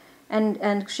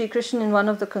 And Sri Krishna, in one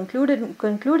of the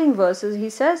concluding verses, he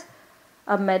says,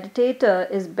 a meditator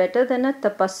is better than a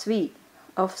tapasvi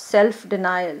of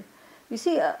self-denial. You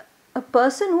see, a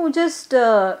person who just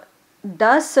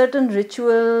does certain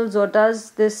rituals or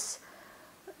does this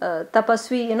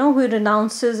tapasvi, who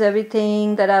renounces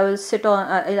everything, that I will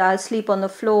I'll sleep on the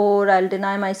floor, I'll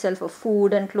deny myself of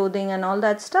food and clothing and all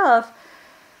that stuff.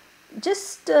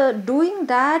 Just doing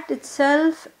that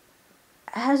itself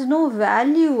has no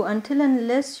value until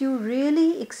unless you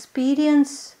really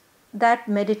experience that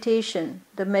meditation,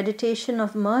 the meditation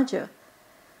of merger.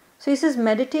 So he says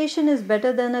meditation is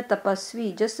better than a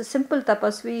tapasvi, just a simple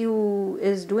tapasvi who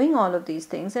is doing all of these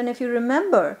things. And if you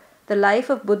remember the life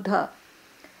of Buddha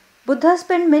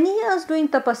spent many years doing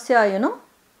tapasya,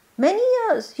 many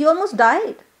years. He almost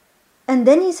died. And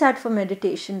then he sat for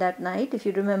meditation that night, if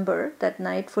you remember, that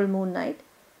night, full moon night.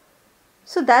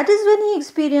 So that is when he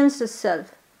experienced his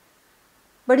self.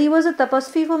 But he was a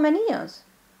tapasvi for many years.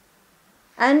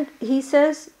 And he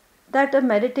says that a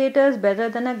meditator is better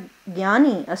than a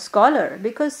jnani, a scholar,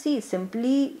 because see,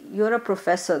 simply you're a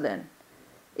professor then.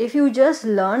 If you just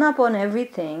learn up on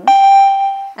everything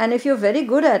and if you're very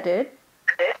good at it,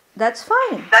 that's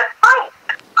fine.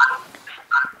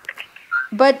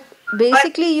 But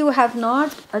basically you have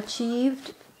not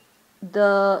achieved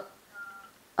the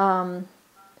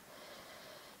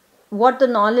what the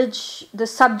knowledge, the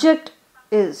subject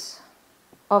is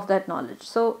of that knowledge.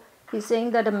 So he's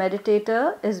saying that a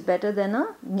meditator is better than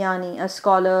a jnani, a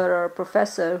scholar or a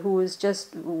professor who is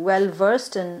just well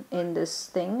versed in this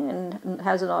thing and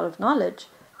has a lot of knowledge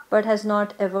but has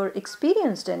not ever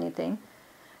experienced anything.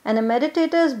 And a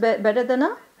meditator is better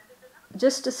than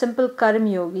just a simple karma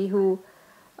yogi who,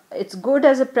 it's good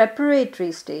as a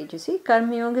preparatory stage. You see,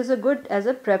 karma yoga is good as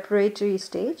a preparatory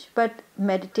stage, but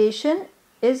meditation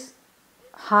is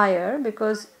higher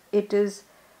because it is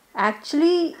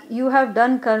actually, you have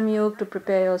done karma yoga to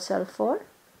prepare yourself for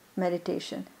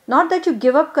meditation. Not that you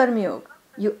give up karma yoga,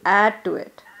 you add to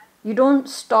it. You don't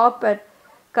stop at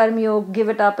karma yoga, give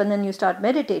it up, and then you start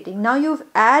meditating. Now you've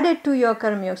added to your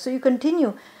karma yoga, so you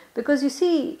continue. Because you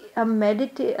see, a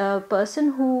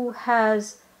person who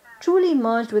has truly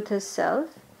merged with his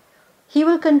self, he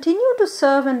will continue to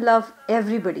serve and love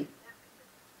everybody.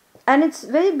 And it's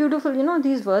very beautiful,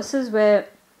 these verses where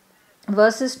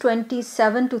verses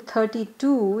 27 to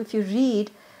 32, if you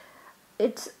read,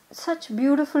 it's such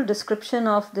beautiful description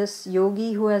of this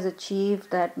yogi who has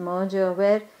achieved that merger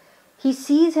where he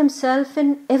sees himself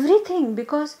in everything.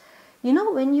 Because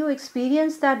when you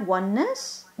experience that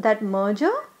oneness, that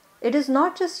merger, it is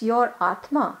not just your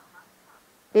atma,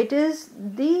 it is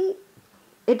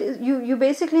you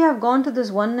basically have gone to this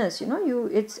oneness.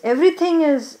 It's everything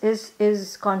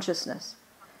is consciousness.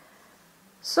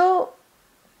 So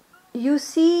you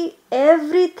see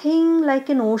everything like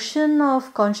an ocean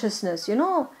of consciousness.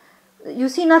 You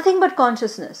see nothing but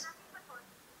consciousness.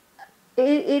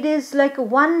 It is like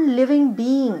one living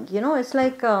being. It's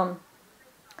like how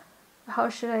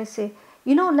should I say,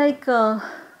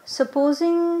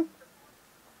 supposing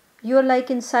you're like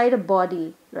inside a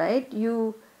body, right?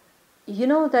 You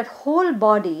that whole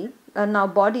body,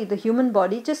 the human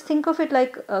body, just think of it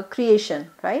like a creation,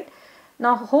 right?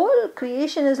 Now whole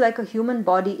creation is like a human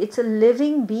body. It's a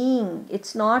living being.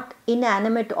 It's not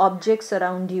inanimate objects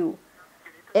around you.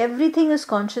 Everything is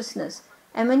consciousness.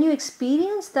 And when you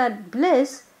experience that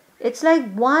bliss, it's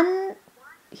like one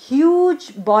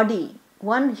huge body,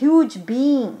 one huge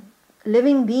being,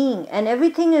 living being, and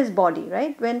everything is body,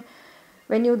 right?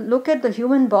 When you look at the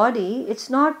human body, it's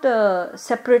not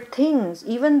separate things.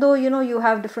 Even though, you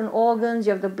have different organs,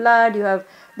 you have the blood, you have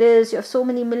this, you have so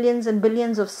many millions and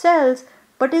billions of cells,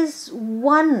 but it's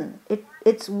one.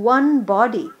 It's one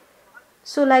body.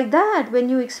 So like that, when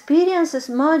you experience this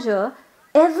merger,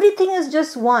 everything is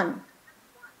just one.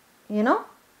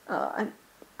 I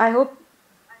hope,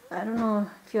 I don't know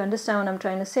if you understand what I'm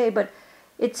trying to say, but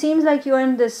it seems like you're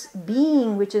in this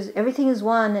being, which is everything is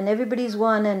one and everybody is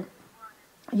one, and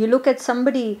you look at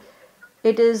somebody,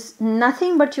 it is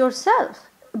nothing but yourself.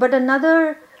 But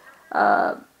another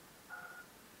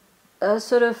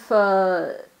sort of,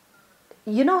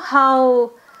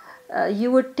 how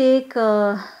you would take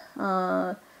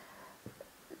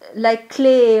like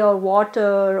clay or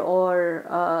water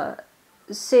or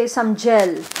say some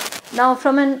gel. Now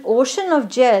from an ocean of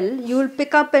gel, you will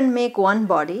pick up and make one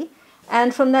body,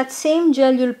 and from that same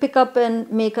gel, you'll pick up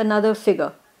and make another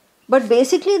figure. But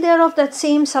basically they are of that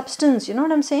same substance, you know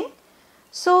what I'm saying?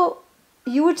 So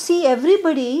you would see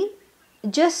everybody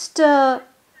just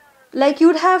like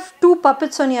you'd have two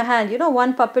puppets on your hand,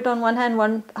 one puppet on one hand,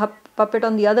 one puppet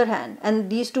on the other hand, and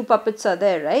these two puppets are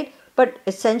there, right? But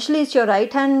essentially it's your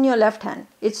right hand and your left hand.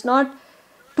 It's not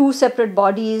two separate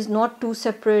bodies, not two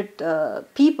separate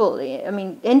people,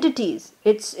 entities.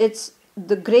 It's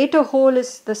the greater whole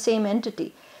is the same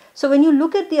entity. So when you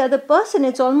look at the other person,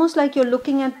 it's almost like you're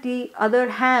looking at the other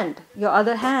hand, your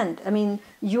other hand.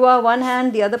 You are one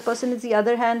hand, the other person is the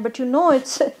other hand, but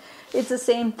it's the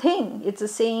same thing. It's the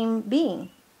same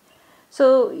being.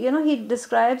 So, he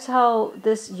describes how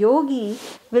this yogi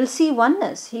will see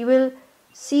oneness. He will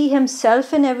see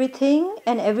himself in everything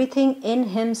and everything in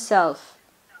himself,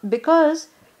 because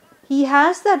he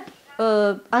has that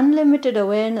unlimited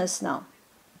awareness now.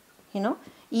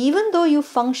 Even though you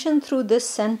function through this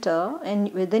center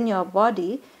and within your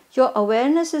body, your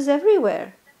awareness is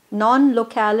everywhere.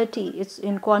 Non-locality, it's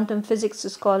in quantum physics,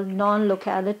 it's called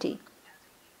non-locality.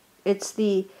 It's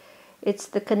the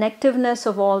connectiveness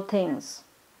of all things.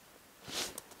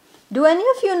 Do any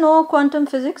of you know quantum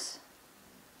physics?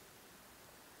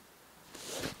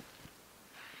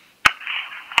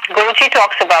 Guruji, She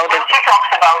talks about it.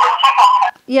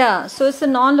 Yeah, so it's the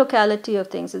non-locality of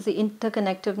things, it's the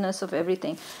interconnectiveness of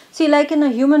everything. See, like in a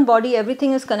human body,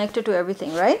 everything is connected to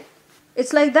everything, right?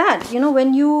 It's like that,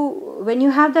 when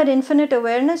you have that infinite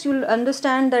awareness, you'll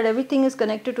understand that everything is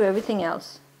connected to everything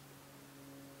else.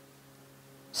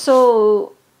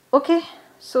 So, okay,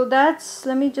 so that's,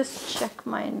 let me just check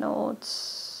my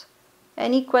notes.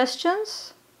 Any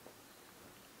questions?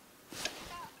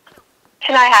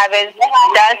 Question I have is,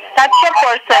 does such a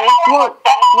person... Whoa,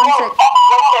 one sec.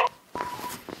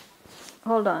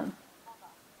 Hold on.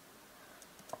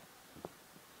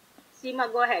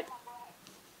 Seema, go ahead.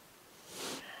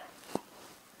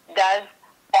 Does...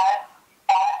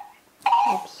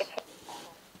 Oops.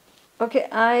 Okay,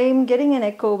 I'm getting an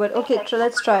echo, but okay, so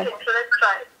let's try.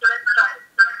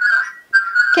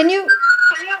 Can you...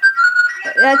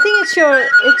 I think it's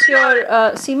your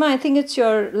Seema, I think it's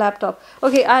your laptop.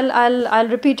 Okay, I'll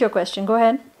repeat your question. Go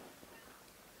ahead.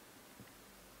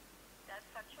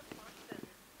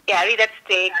 Carry that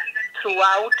state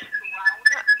throughout...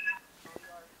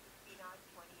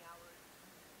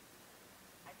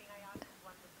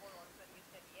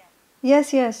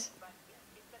 Yes, yes.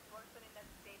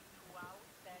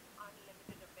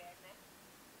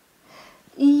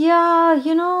 Yeah,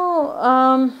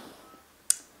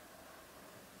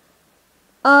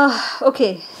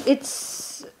 okay,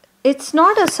 it's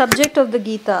not a subject of the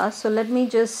Gita, so let me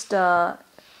just,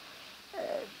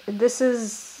 this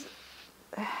is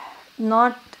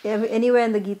not anywhere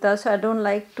in the Gita, so I don't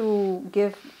like to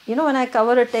give, when I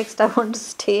cover a text, I want to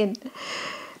stay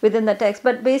within the text.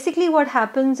 But basically what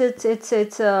happens,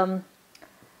 it's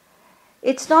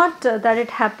not that it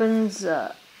happens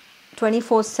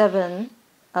 24/7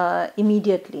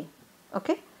 immediately,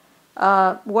 okay?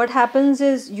 What happens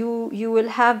is you will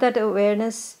have that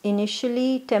awareness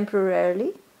initially,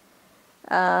 temporarily.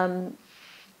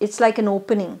 It's like an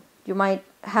opening. You might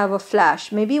have a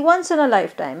flash, maybe once in a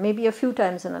lifetime, maybe a few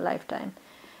times in a lifetime.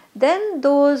 Then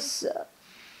those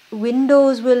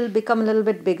windows will become a little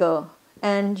bit bigger,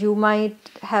 and you might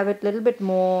have it a little bit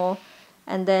more,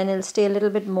 and then it'll stay a little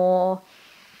bit more,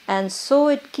 and so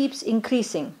it keeps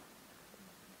increasing.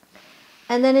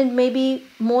 And then it may be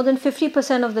more than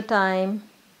 50% of the time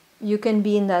you can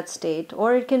be in that state,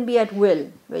 or it can be at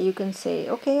will, where you can say,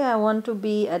 okay, I want to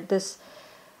be at this.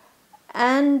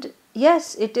 And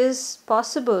yes, it is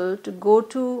possible to go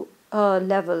to a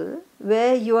level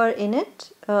where you are in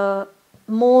it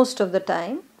most of the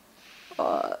time.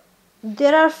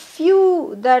 There are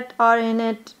few that are in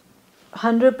it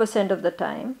 100% of the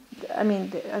time. I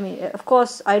mean, of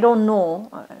course, I don't know.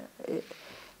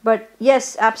 But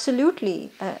yes,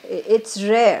 absolutely, it's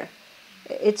rare,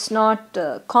 it's not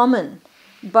common,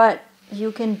 but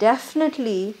you can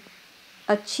definitely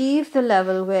achieve the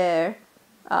level where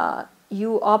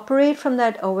you operate from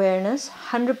that awareness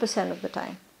 100% of the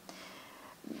time.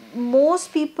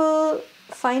 Most people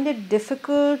find it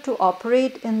difficult to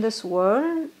operate in this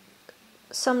world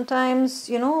sometimes,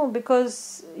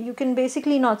 because you can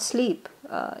basically not sleep.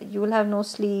 You will have no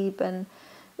sleep, and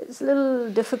it's a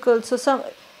little difficult. So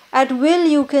at will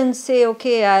you can say,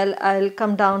 okay, I'll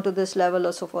come down to this level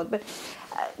or so forth. But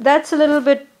that's a little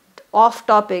bit off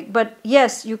topic. But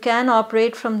yes, you can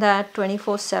operate from that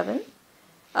 24/7.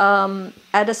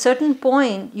 At a certain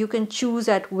point, you can choose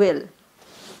at will.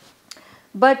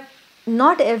 But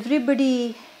not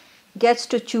everybody gets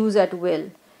to choose at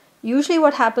will. Usually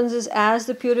what happens is, as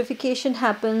the purification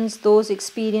happens, those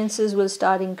experiences will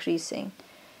start increasing.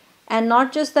 And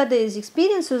not just that these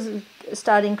experiences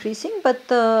start increasing, but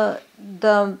the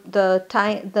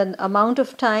time, the amount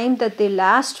of time that they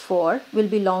last for will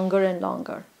be longer and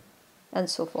longer, and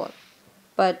so forth.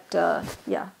 But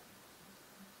yeah.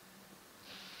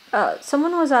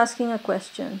 Someone was asking a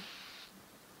question.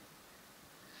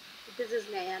 This is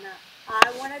Nayana.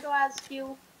 I wanted to ask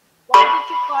you, why did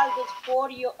you call this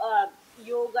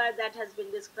yoga that has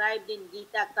been described in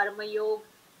Gita, Karma Yoga?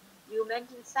 You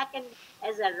mentioned second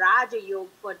as a Raja Yoga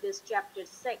for this chapter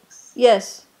 6.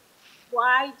 Yes.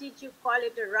 Why did you call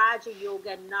it a Raja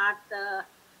Yoga and not the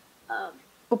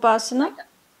Upasana? like a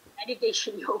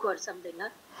meditation yoga or something? Huh?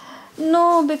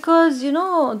 No, because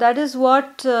that is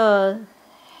what,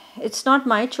 it's not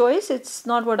my choice, it's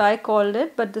not what I called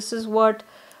it, but this is what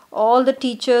all the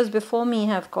teachers before me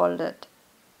have called it.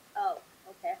 Oh,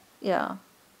 okay. Yeah.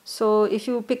 So if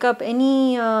you pick up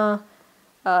any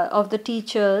of the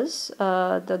teachers,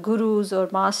 the gurus or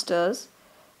masters,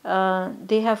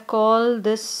 they have called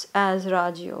this as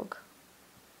Raj Yoga.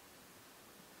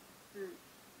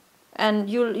 And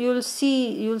you'll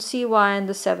see why in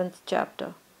the 7th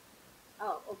chapter.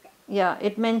 Oh, okay. Yeah,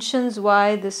 it mentions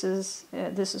why this is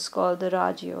called the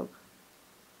Raj Yoga.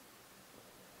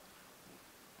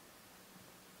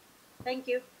 Thank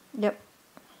you. Yep.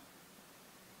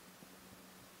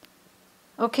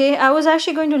 Okay, I was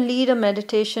actually going to lead a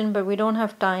meditation, but we don't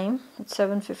have time. It's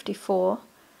 7:54.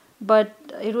 But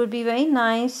it would be very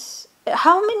nice.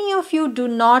 How many of you do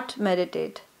not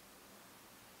meditate?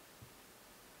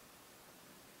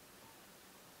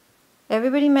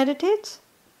 Everybody meditates?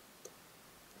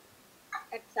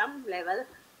 At some level.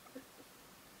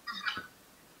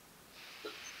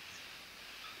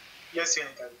 Yes,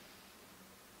 Vinita.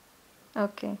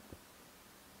 Okay.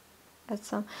 That's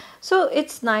some. So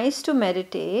it's nice to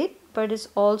meditate, but it's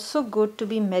also good to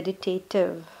be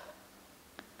meditative.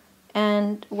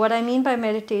 And what I mean by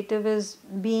meditative is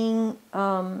being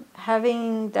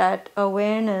having that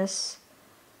awareness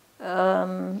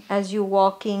as you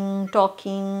walking,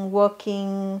 talking,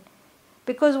 working.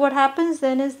 Because what happens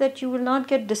then is that you will not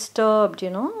get disturbed,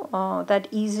 that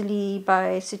easily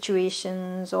by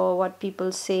situations or what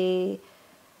people say.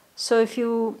 So if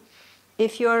you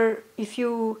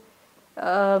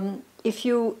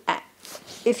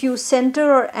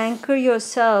center or anchor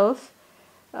yourself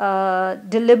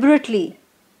deliberately,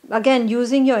 again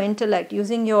using your intellect,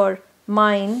 using your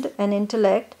mind and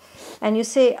intellect, and you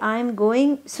say, I'm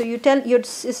going, so you tell,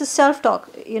 it's a self-talk,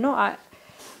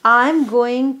 I'm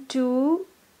going to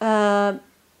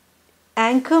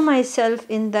anchor myself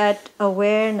in that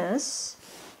awareness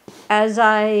as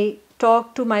I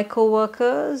talk to my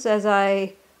coworkers, as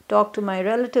I talk to my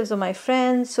relatives or my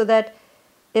friends, so that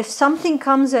if something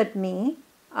comes at me,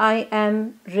 I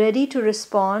am ready to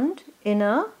respond in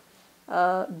a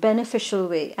beneficial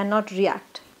way and not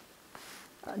react.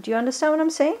 Do you understand what I'm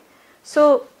saying?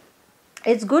 So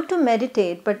it's good to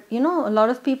meditate, but a lot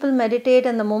of people meditate,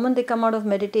 and the moment they come out of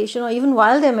meditation, or even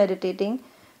while they're meditating,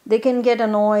 they can get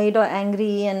annoyed or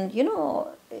angry, and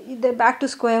they're back to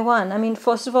square one. I mean,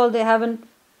 first of all, they haven't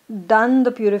done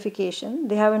the purification,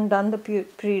 they haven't done the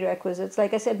prerequisites.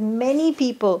 Like I said, many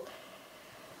people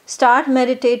start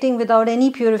meditating without any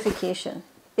purification.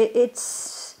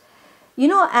 It's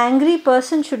angry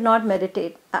person should not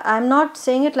meditate. I'm not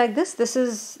saying it like this. This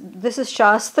is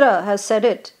Shastra has said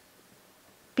it.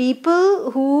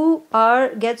 People who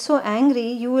get so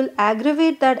angry, you will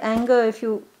aggravate that anger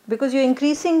because you're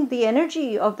increasing the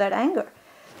energy of that anger.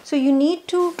 So you need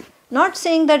to, not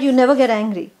saying that you never get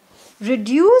angry,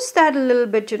 reduce that a little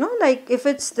bit, like if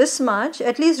it's this much,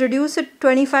 at least reduce it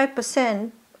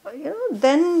 25%,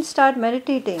 then start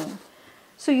meditating.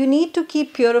 So you need to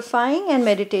keep purifying and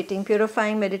meditating,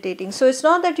 purifying, meditating. So it's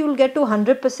not that you'll get to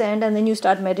 100% and then you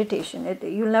start meditation.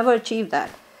 You'll never achieve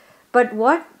that. But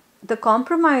what the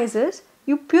compromise is,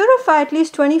 you purify at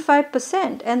least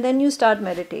 25% and then you start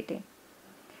meditating.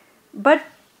 But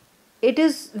it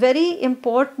is very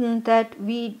important that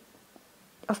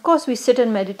of course we sit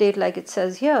and meditate like it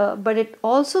says here, but it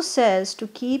also says to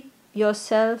keep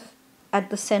yourself at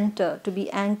the center, to be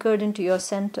anchored into your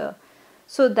center.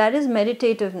 So that is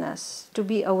meditativeness, to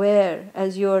be aware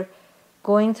as you're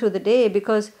going through the day,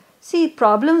 because see,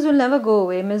 problems will never go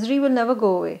away, misery will never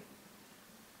go away.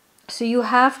 So you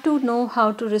have to know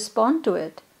how to respond to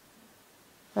it,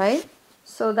 right?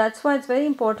 So that's why it's very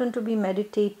important to be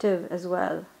meditative as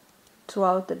well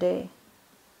throughout the day.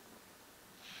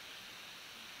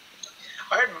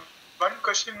 I had one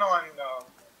question on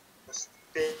the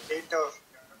state of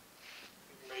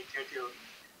meditative.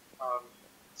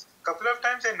 Couple of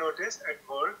times I noticed at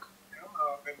work,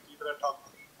 when people are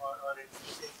talking or in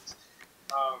meetings,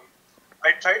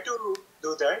 I try to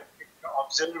do that,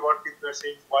 observe what people are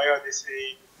saying, why are they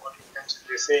saying, what intentions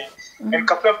they're saying. Mm-hmm. And a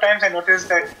couple of times I noticed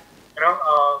that,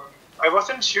 I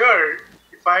wasn't sure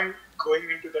if I'm going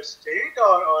into that state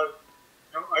or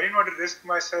I didn't want to risk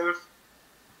myself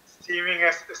seeming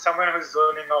as someone who's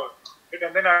zoning out.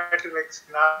 And then I had to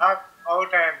snap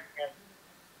out and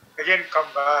again come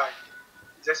back.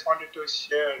 Just wanted to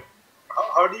share.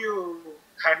 How do you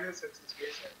handle such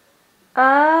situation?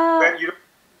 Where you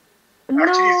don't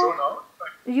actually zone out?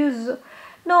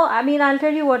 No, I mean, I'll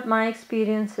tell you what my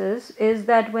experience is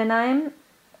that when I'm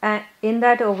in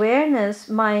that awareness,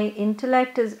 my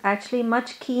intellect is actually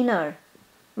much keener,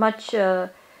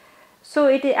 so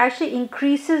it actually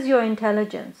increases your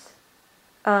intelligence.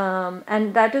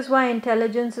 And that is why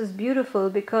intelligence is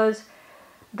beautiful, because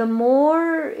the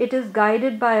more it is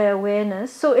guided by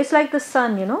awareness. So it's like the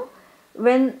sun,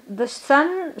 when the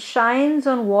sun shines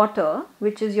on water,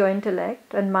 which is your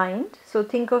intellect and mind, so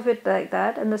think of it like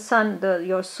that, and the sun,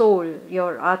 your soul,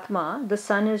 your atma, the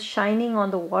sun is shining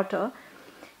on the water,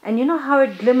 and you know how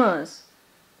it glimmers.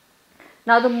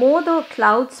 Now the more the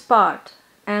clouds part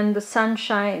and the sun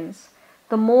shines,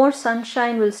 the more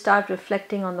sunshine will start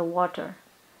reflecting on the water.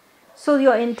 So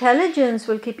your intelligence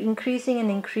will keep increasing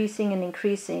and increasing and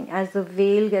increasing as the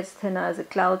veil gets thinner, as the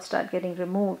clouds start getting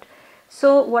removed.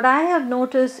 So what I have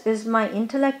noticed is my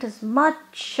intellect is much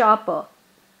sharper,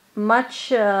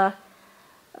 much, and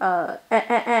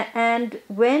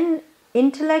when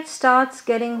intellect starts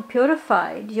getting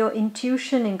purified, your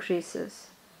intuition increases,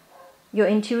 your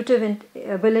intuitive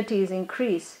abilities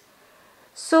increase.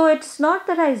 So it's not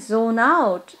that I zone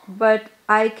out, but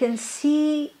I can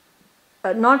see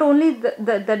not only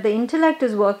that the intellect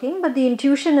is working, but the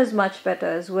intuition is much better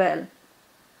as well.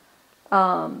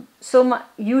 So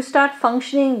you start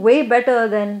functioning way better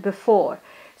than before.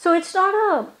 So it's not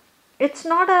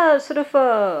a sort of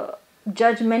a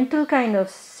judgmental kind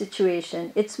of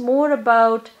situation. It's more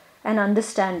about an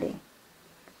understanding.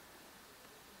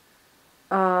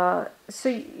 So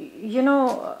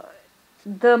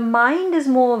the mind is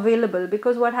more available,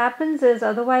 because what happens is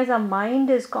otherwise our mind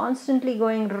is constantly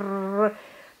going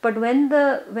but when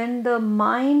the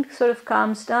mind sort of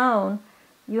calms down,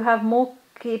 you have more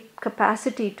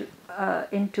capacity to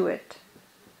into it.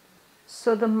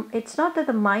 So it's not that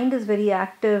the mind is very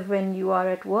active when you are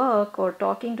at work or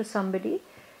talking to somebody.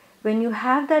 When you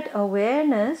have that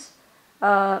awareness,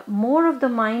 more of the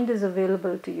mind is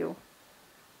available to you.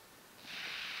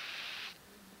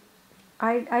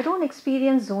 I don't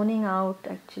experience zoning out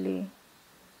actually.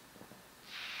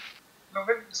 No,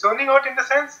 but zoning out in the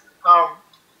sense,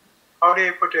 how do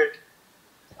you put it?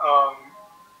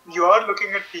 You are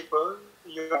looking at people,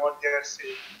 you know what they are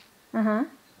saying. Uh-huh.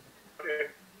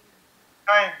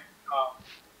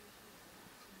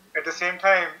 At the same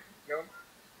time,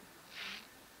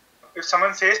 if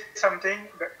someone says something,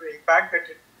 the impact that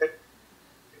it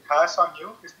has on you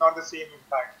is not the same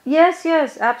impact. Yes,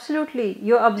 absolutely.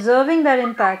 You're observing that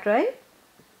impact, right?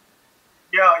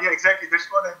 Yeah, exactly. That's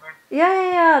what I meant.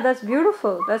 Yeah. That's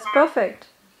beautiful. That's perfect.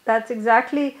 That's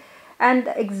exactly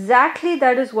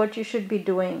that is what you should be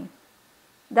doing.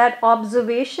 That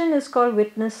observation is called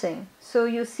witnessing. So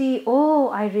you see, oh,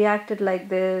 I reacted like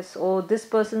this, or this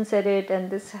person said it, and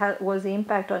this was the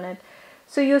impact on it.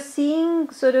 So you're seeing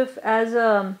sort of as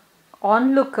a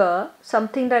onlooker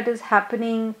something that is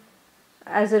happening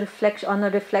as a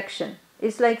reflection.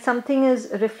 It's like something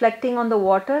is reflecting on the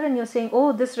water and you're saying,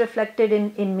 oh, this reflected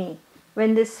in me.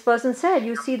 When this person said,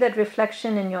 you see that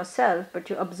reflection in yourself, but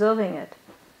you're observing it.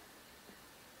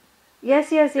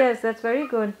 Yes, that's very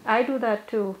good. I do that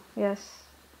too. Yes.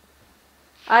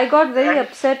 I got very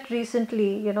upset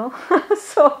recently,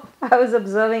 so I was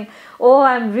observing, oh,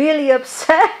 I'm really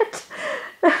upset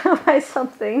by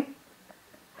something.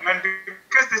 And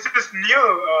because this is new,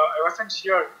 I wasn't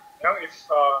sure, if,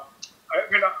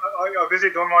 I obviously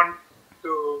don't want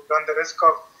to run the risk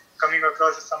of coming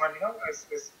across as someone, as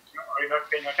are you not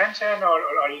paying attention, or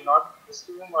are you not in this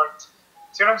room, or,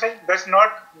 see what I'm saying? That's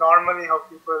not normally how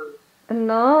people...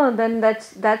 No, then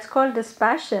that's called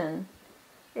dispassion.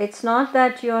 It's not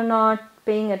that you're not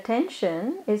paying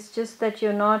attention, it's just that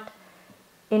you're not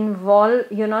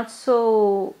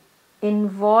so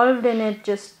involved in it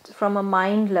just from a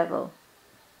mind level.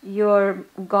 You're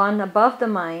gone above the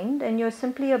mind and you're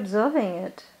simply observing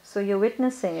it. So you're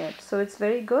witnessing it. So it's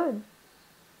very good.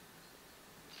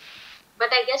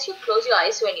 But I guess you close your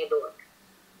eyes when you do it.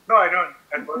 No, I don't.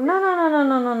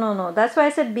 No. That's why I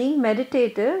said being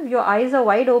meditative, your eyes are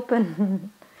wide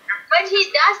open. But he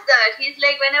does that. He's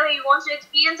like, whenever he wants to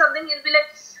experience something, he'll be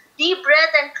like, deep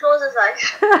breath and close his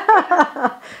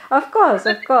eyes. Of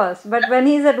course. But when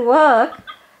he's at work,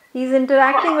 he's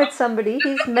interacting with somebody,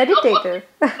 he's meditative.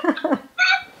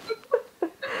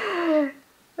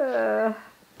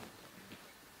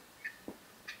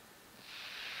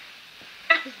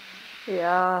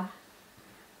 Yeah.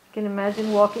 I can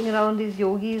imagine walking around these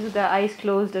yogis with their eyes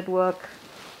closed at work.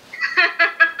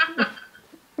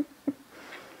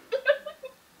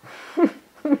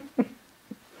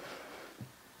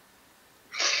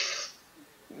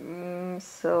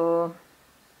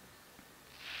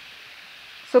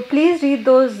 So please read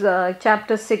those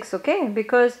chapter 6, okay?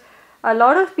 Because a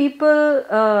lot of people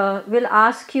will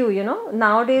ask you,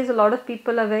 nowadays a lot of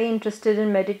people are very interested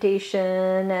in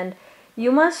meditation, and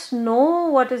you must know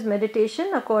what is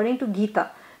meditation according to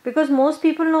Gita. Because most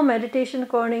people know meditation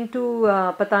according to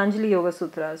Patanjali Yoga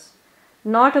Sutras,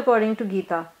 not according to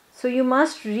Gita. So you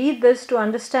must read this to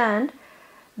understand,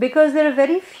 because there are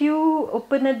very few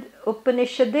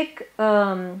Upanishadic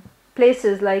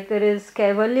places, like there is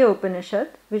Kaivalya Upanishad,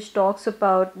 which talks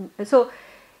about, so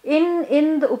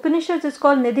in the Upanishads it's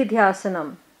called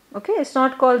Nididhyasanam, okay, it's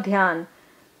not called Dhyan.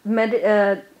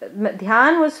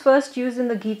 Dhyan was first used in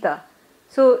the Gita.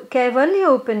 So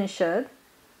Kaivalya Upanishad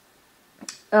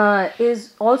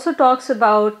is also talks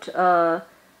about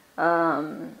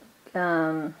um,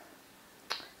 um,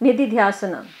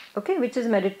 nididhyasanam, okay, which is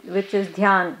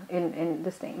dhyan in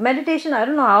this thing. Meditation, I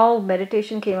don't know how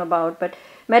meditation came about, but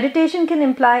meditation can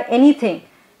imply anything.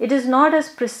 It is not as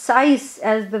precise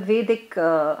as the Vedic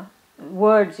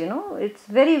words, it's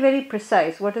very, very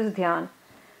precise. What is dhyan?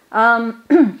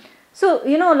 So,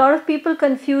 a lot of people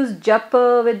confuse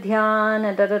japa with dhyan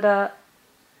and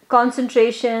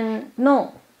concentration.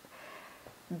 No.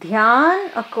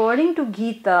 Dhyan, according to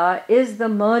Gita, is the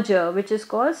merger which is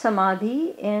called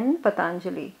samadhi in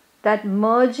Patanjali. That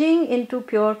merging into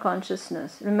pure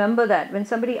consciousness. Remember that. When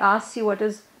somebody asks you what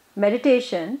is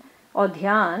meditation or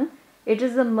dhyan, it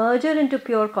is the merger into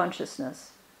pure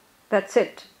consciousness. That's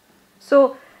it.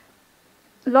 So,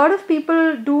 a lot of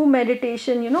people do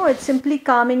meditation, it's simply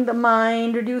calming the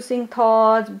mind, reducing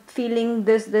thoughts, feeling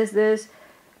this.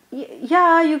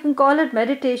 Yeah, you can call it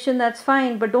meditation, that's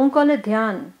fine, but don't call it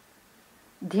dhyan.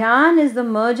 Dhyan is the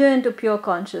merger into pure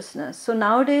consciousness. So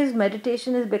nowadays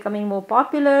meditation is becoming more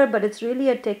popular, but it's really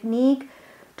a technique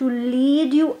to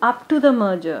lead you up to the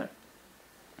merger.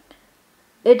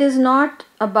 It is not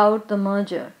about the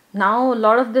merger. Now a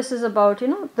lot of this is about,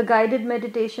 the guided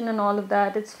meditation and all of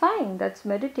that. It's fine, that's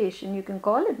meditation. You can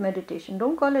call it meditation.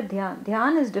 Don't call it dhyan.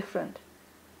 Dhyan is different.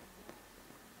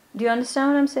 Do you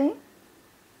understand what I'm saying?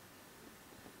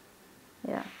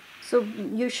 Yeah. So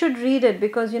you should read it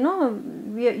because,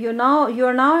 you're now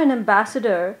an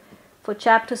ambassador for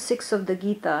chapter 6 of the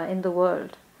Gita in the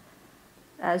world,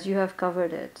 as you have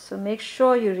covered it. So make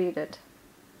sure you read it.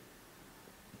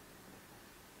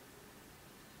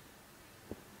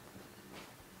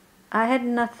 I had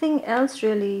nothing else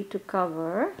really to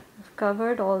cover. I've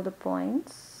covered all the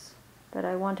points that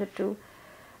I wanted to.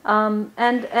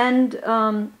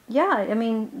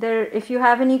 If you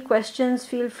have any questions,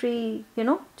 feel free,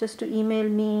 just to email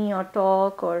me or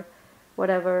talk or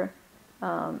whatever. There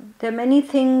are many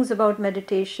things about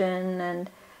meditation, and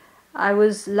I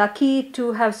was lucky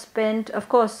to have spent, of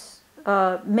course,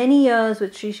 many years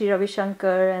with Sri Ravi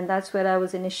Shankar, and that's where I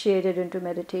was initiated into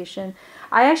meditation.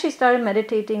 I actually started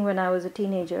meditating when I was a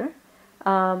teenager,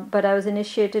 but I was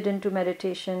initiated into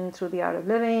meditation through the Art of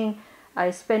Living.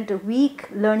 I spent a week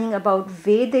learning about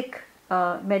Vedic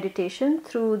meditation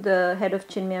through the head of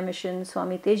Chinmaya Mission,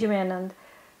 Swami Tejamayanand,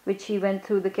 which he went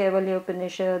through the Kaivalya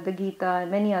Upanishad, the Gita,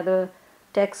 and many other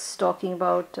texts talking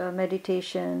about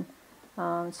meditation,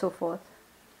 and so forth.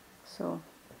 So,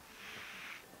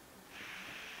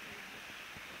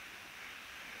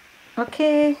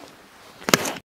 okay.